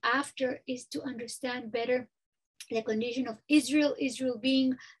after is to understand better the condition of Israel, Israel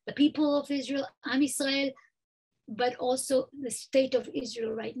being the people of Israel, Am Israel, but also the state of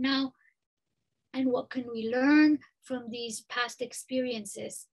Israel right now. And what can we learn from these past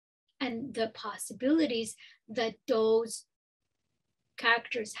experiences and the possibilities that those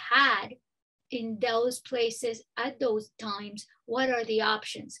characters had in those places at those times? What are the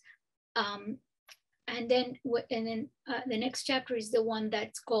options? And then the next chapter is the one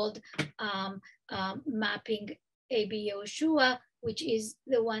that's called Mapping A.B. Yehoshua, which is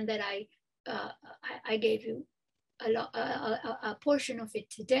the one that I gave you a portion of it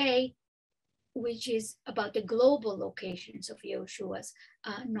today, which is about the global locations of Yehoshua's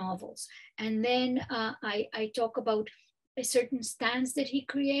novels. And then I talk about a certain stance that he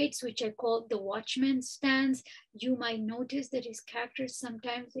creates, which I call the watchman stance. You might notice that his characters,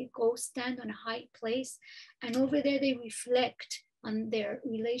 sometimes they go stand on a high place, and over there they reflect on their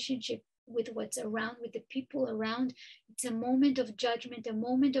relationship with what's around, with the people around. It's a moment of judgment, a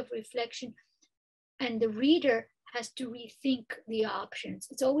moment of reflection, and the reader has to rethink the options.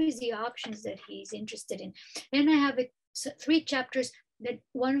 It's always the options that he's interested in. Then I have 3 chapters that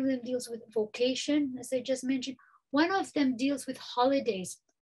one of them deals with vocation, as I just mentioned. One of them deals with holidays,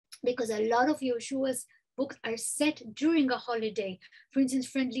 because a lot of Yehoshua's books are set during a holiday. For instance,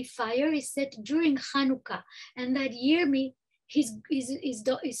 Friendly Fire is set during Hanukkah. And that year, his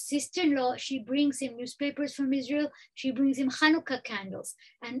sister-in-law, she brings him newspapers from Israel. She brings him Hanukkah candles.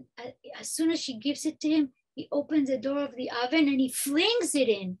 And as soon as she gives it to him, he opens the door of the oven and he flings it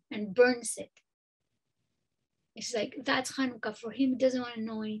in and burns it. It's like, that's Hanukkah. For him, he doesn't want to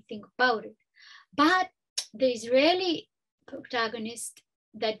know anything about it. But the Israeli protagonist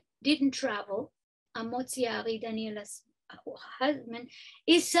that didn't travel, Amotzi Ari, Daniela's husband,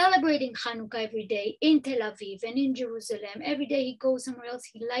 is celebrating Hanukkah every day in Tel Aviv and in Jerusalem. Every day he goes somewhere else,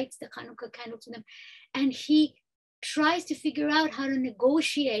 he lights the Hanukkah candles with them, and he tries to figure out how to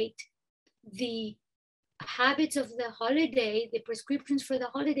negotiate the habits of the holiday, the prescriptions for the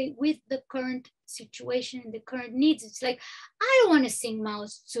holiday, with the current situation and the current needs. It's like, I don't want to sing Mao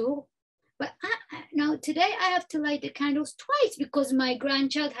Tzu, but now today I have to light the candles twice because my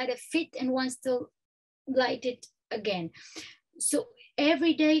grandchild had a fit and wants to light it again. So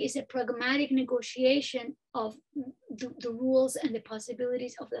every day is a pragmatic negotiation of the rules and the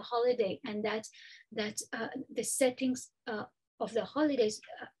possibilities of the holiday, and that's the settings of the holidays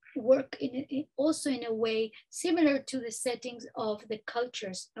work also in a way similar to the settings of the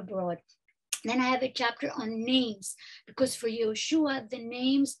cultures abroad. Then I have a chapter on names, because for Yehoshua, the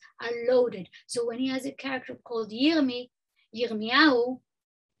names are loaded. So when he has a character called Yirmiyahu,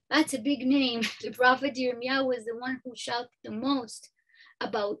 that's a big name. The prophet Yirmiyahu was the one who shouted the most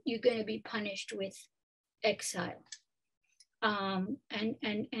about you're going to be punished with exile. And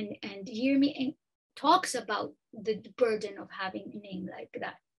Yirmiyahu talks about the burden of having a name like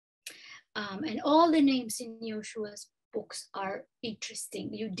that. And all the names in Yehoshua's books are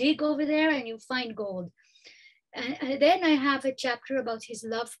interesting. You dig over there and you find gold. And then I have a chapter about his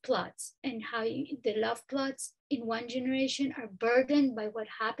love plots and how the love plots in one generation are burdened by what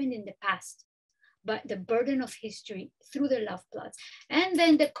happened in the past, but the burden of history through the love plots. And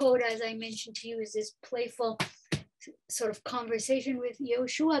then the code, as I mentioned to you, is this playful sort of conversation with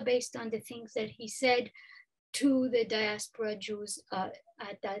Yehoshua based on the things that he said to the diaspora Jews at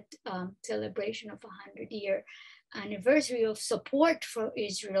that celebration of 100-year anniversary of support for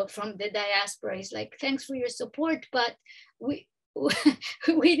Israel from the diaspora. He's like, thanks for your support, but we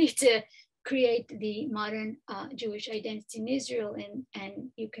need to create the modern Jewish identity in Israel,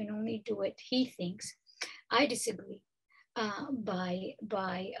 and you can only do it, he thinks. I disagree, by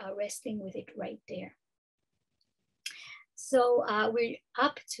resting with it right there. So we're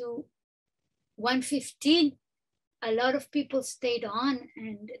up to 1:15. A lot of people stayed on,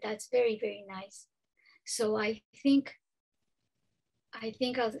 and that's very, very nice. So I think I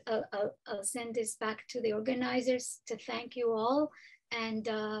think I'll send this back to the organizers to thank you all. And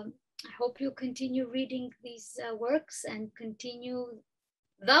I hope you continue reading these works and continue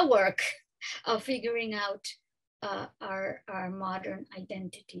the work of figuring out our modern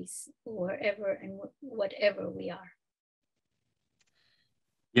identities wherever and whatever we are.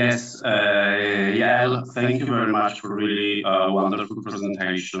 Yes, Yael, thank you very much for really wonderful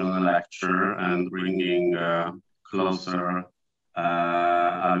presentation and lecture and bringing closer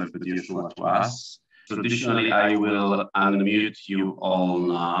Yehoshua to us. Traditionally, I will unmute you all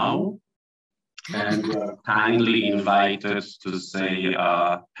now, and you are kindly invited to say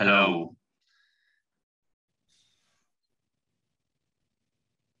hello.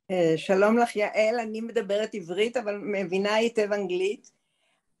 שלום לך יעל, אני מדברת עברית אבל מבינה היטב אנגלית,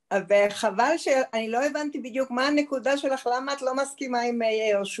 וחבל שאני לא הבנתי בדיוק מה הנקודה שלך, למה את לא מסכימה עם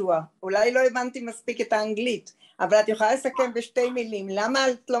יהושע. אולי לא הבנתי מספיק את האנגלית, אבל את יכולה לסכם בשתי מילים, למה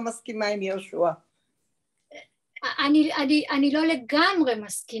את לא מסכימה עם יהושע? אני לא לגמרי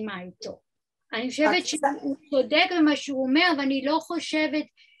מסכימה איתו. אני חושבת שהוא צודק במה שהוא אומר, אבל אני לא חושבת,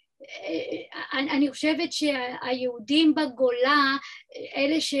 אני חושבת שהיהודים בגולה,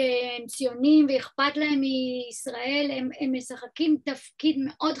 אלה שהם ציונים ואכפת להם מישראל, הם משחקים תפקיד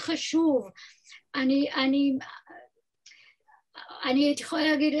מאוד חשוב. אני יכולה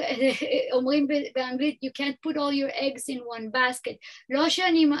להגיד, אומרים באנגלית, you can't put all your eggs in one basket. לא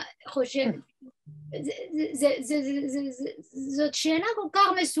שאני חושבת, זאת שאלה כל כך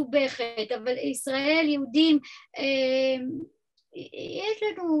מסובכת, אבל ישראל, יהודים, יש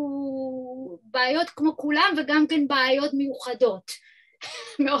לנו בעיות כמו כולם וגם כן בעיות מיוחדות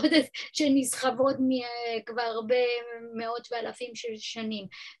מאוד שנסחבות כבר הרבה מאות ואלפים של שנים.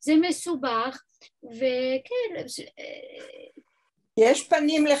 זה מסובך וכן. יש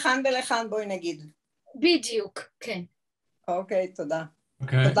פנים לכאן ולכאן, בואי נגיד. בדיוק, כן. אוקיי, תודה.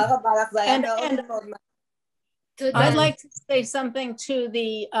 תודה רבה לך, זה היה מאוד מאוד מעניין. I'd like to say something to the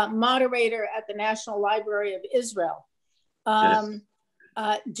moderator at the National Library of Israel.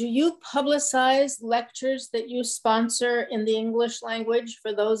 Do you publicize lectures that you sponsor in the English language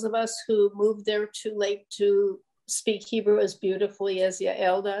for those of us who moved there too late to speak Hebrew as beautifully as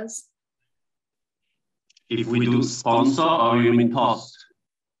Yael does? If we do sponsor, or you mean post?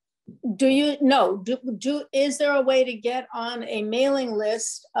 Do you know? Is there a way to get on a mailing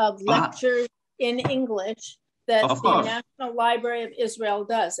list of lectures in English that the National Library of Israel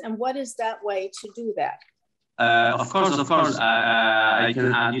does? And what is that way to do that? Of course. I can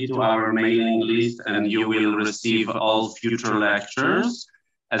add you to our mailing list and you will receive all future lectures.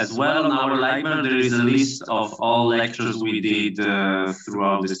 As well, on our library, there is a list of all lectures we did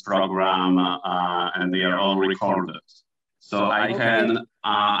throughout this program, and they are all recorded. So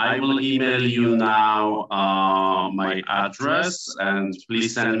I will email you now my address, and please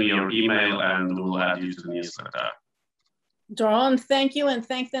send me your email and we'll add you to the newsletter. Doron, thank you, and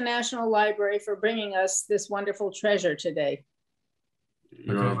thank the National Library for bringing us this wonderful treasure today.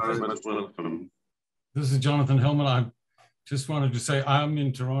 You're very much welcome. This is Jonathan Hillman. I just wanted to say I'm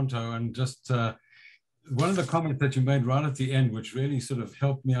in Toronto, and just one of the comments that you made right at the end, which really sort of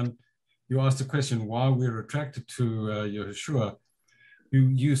helped me on, you asked the question why we're attracted to Yehoshua. You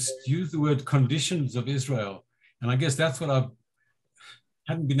used the word conditions of Israel. And I guess that's what I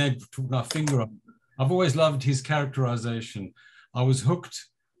hadn't been able to put my finger on. I've always loved his characterization. I was hooked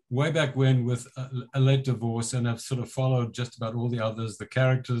way back when with a late divorce, and I've sort of followed just about all the others, the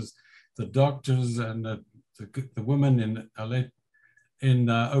characters, the doctors and the woman in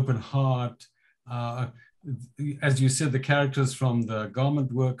Open Heart. As you said, the characters from the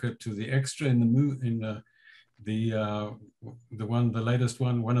garment worker to the extra in one of the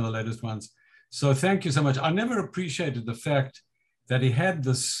latest ones. So thank you so much. I never appreciated the fact that he had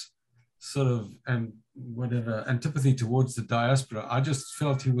this sort of antipathy towards the diaspora. I just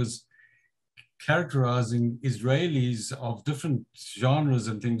felt he was characterizing Israelis of different genres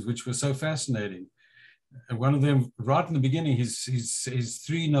and things, which were so fascinating. And one of them, right in the beginning, his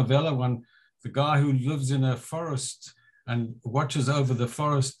three novella one, the guy who lives in a forest and watches over the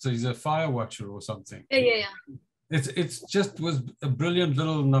forest, he's a fire watcher or something. Yeah. It's just was a brilliant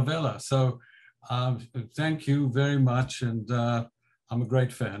little novella. So thank you very much, and I'm a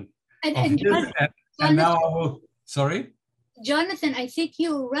great fan. And now I will, sorry? Jonathan, I think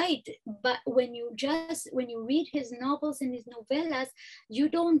you're right, but when you read his novels and his novellas, you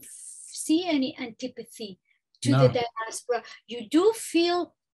don't see any antipathy to the diaspora. You do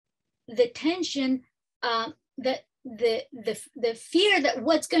feel the tension, that the fear that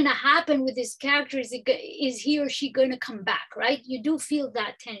what's going to happen with this character is he or she going to come back, right? You do feel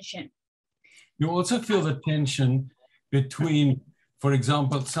that tension. You also feel the tension between For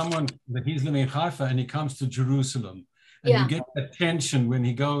example, someone that he's living in Haifa and he comes to Jerusalem, and Yeah. you get that tension when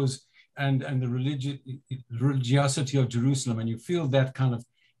he goes and the religiosity of Jerusalem, and you feel that kind of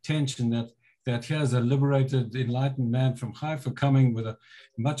tension that here's a liberated, enlightened man from Haifa coming with a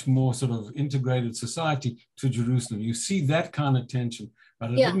much more sort of integrated society to Jerusalem. You see that kind of tension,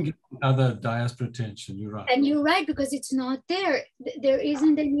 but I didn't get other diaspora tension. You're right. And you're right, because it's not there. There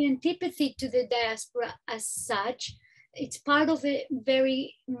isn't any antipathy to the diaspora as such. It's part of a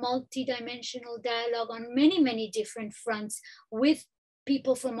very multi-dimensional dialogue on many, many different fronts with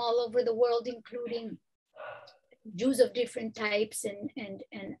people from all over the world, including Jews of different types and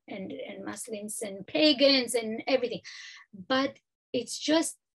Muslims and pagans and everything. But it's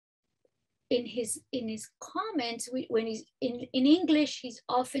just in his comments, when he's in English, he's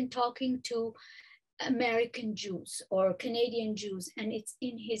often talking to American Jews or Canadian Jews, and it's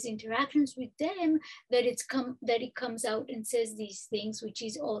in his interactions with them that he comes out and says these things, which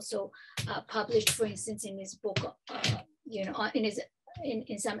is also published, for instance, in his book,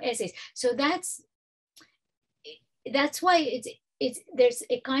 in some essays. So that's why there's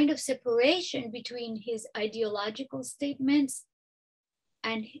a kind of separation between his ideological statements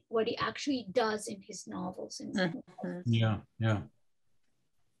and what he actually does in his novels. Yeah.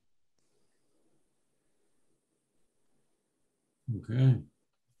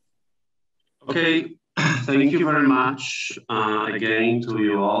 Okay, thank you very much again to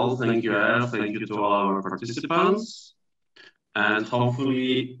you all. Thank you, Yael. Thank you to all our participants. And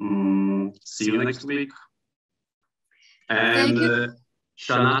hopefully see you next week. And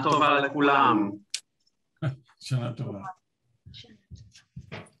Shana Tova lekulam. Shana Tova.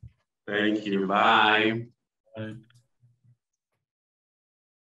 Thank you. Bye. Bye.